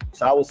moon.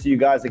 So I will see you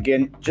guys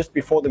again just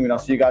before the moon. I'll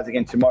see you guys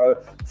again tomorrow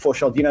for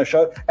Shaldino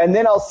Show. And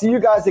then I'll see you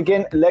guys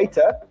again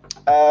later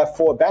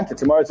for Banter.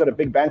 Tomorrow's got a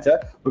big Banter.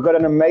 We've got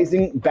an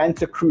amazing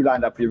Banter crew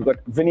lined up for you. We've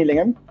got Vinny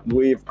Lingham.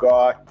 We've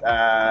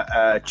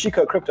got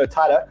Chico Crypto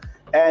Tyler.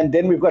 And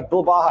then we've got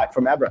Bill Barhart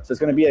from Abra. So it's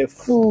going to be a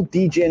full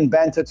DJ and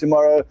Banter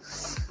tomorrow.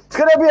 It's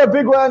going to be a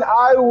big one.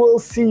 I will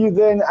see you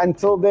then.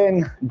 Until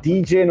then,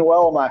 DJing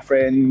well, my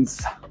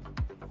friends.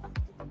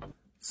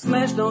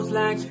 Smash those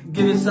likes,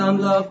 give it some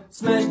love.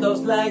 Smash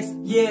those likes,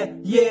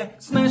 yeah.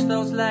 Smash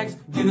those likes,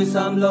 give it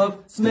some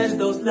love. Smash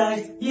those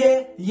likes,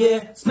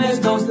 yeah. Smash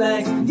those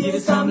likes, give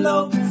it some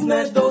love.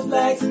 Smash those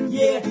likes,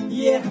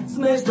 yeah.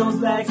 Smash those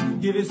likes,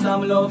 give it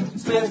some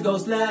love. Smash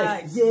those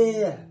likes,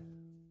 yeah.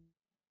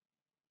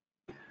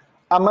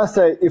 I must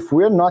say, if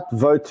we're not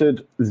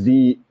voted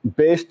the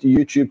best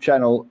YouTube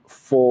channel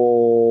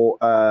for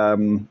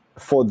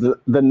the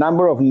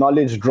number of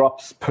knowledge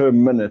drops per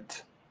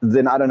minute,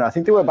 then I don't know. I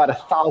think there were about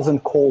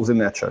 1,000 calls in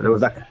that show. There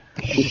was like,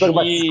 we spoke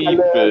about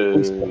Skeller,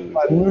 we spoke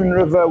about Moon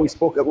River, I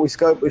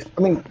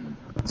mean,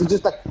 it's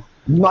just like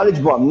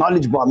knowledge bomb. I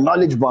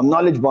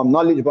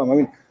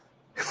mean,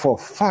 For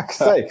fuck's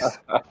sakes.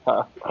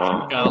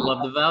 Gotta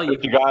love the value.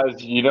 But you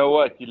guys, you know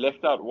what? You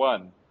left out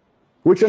one.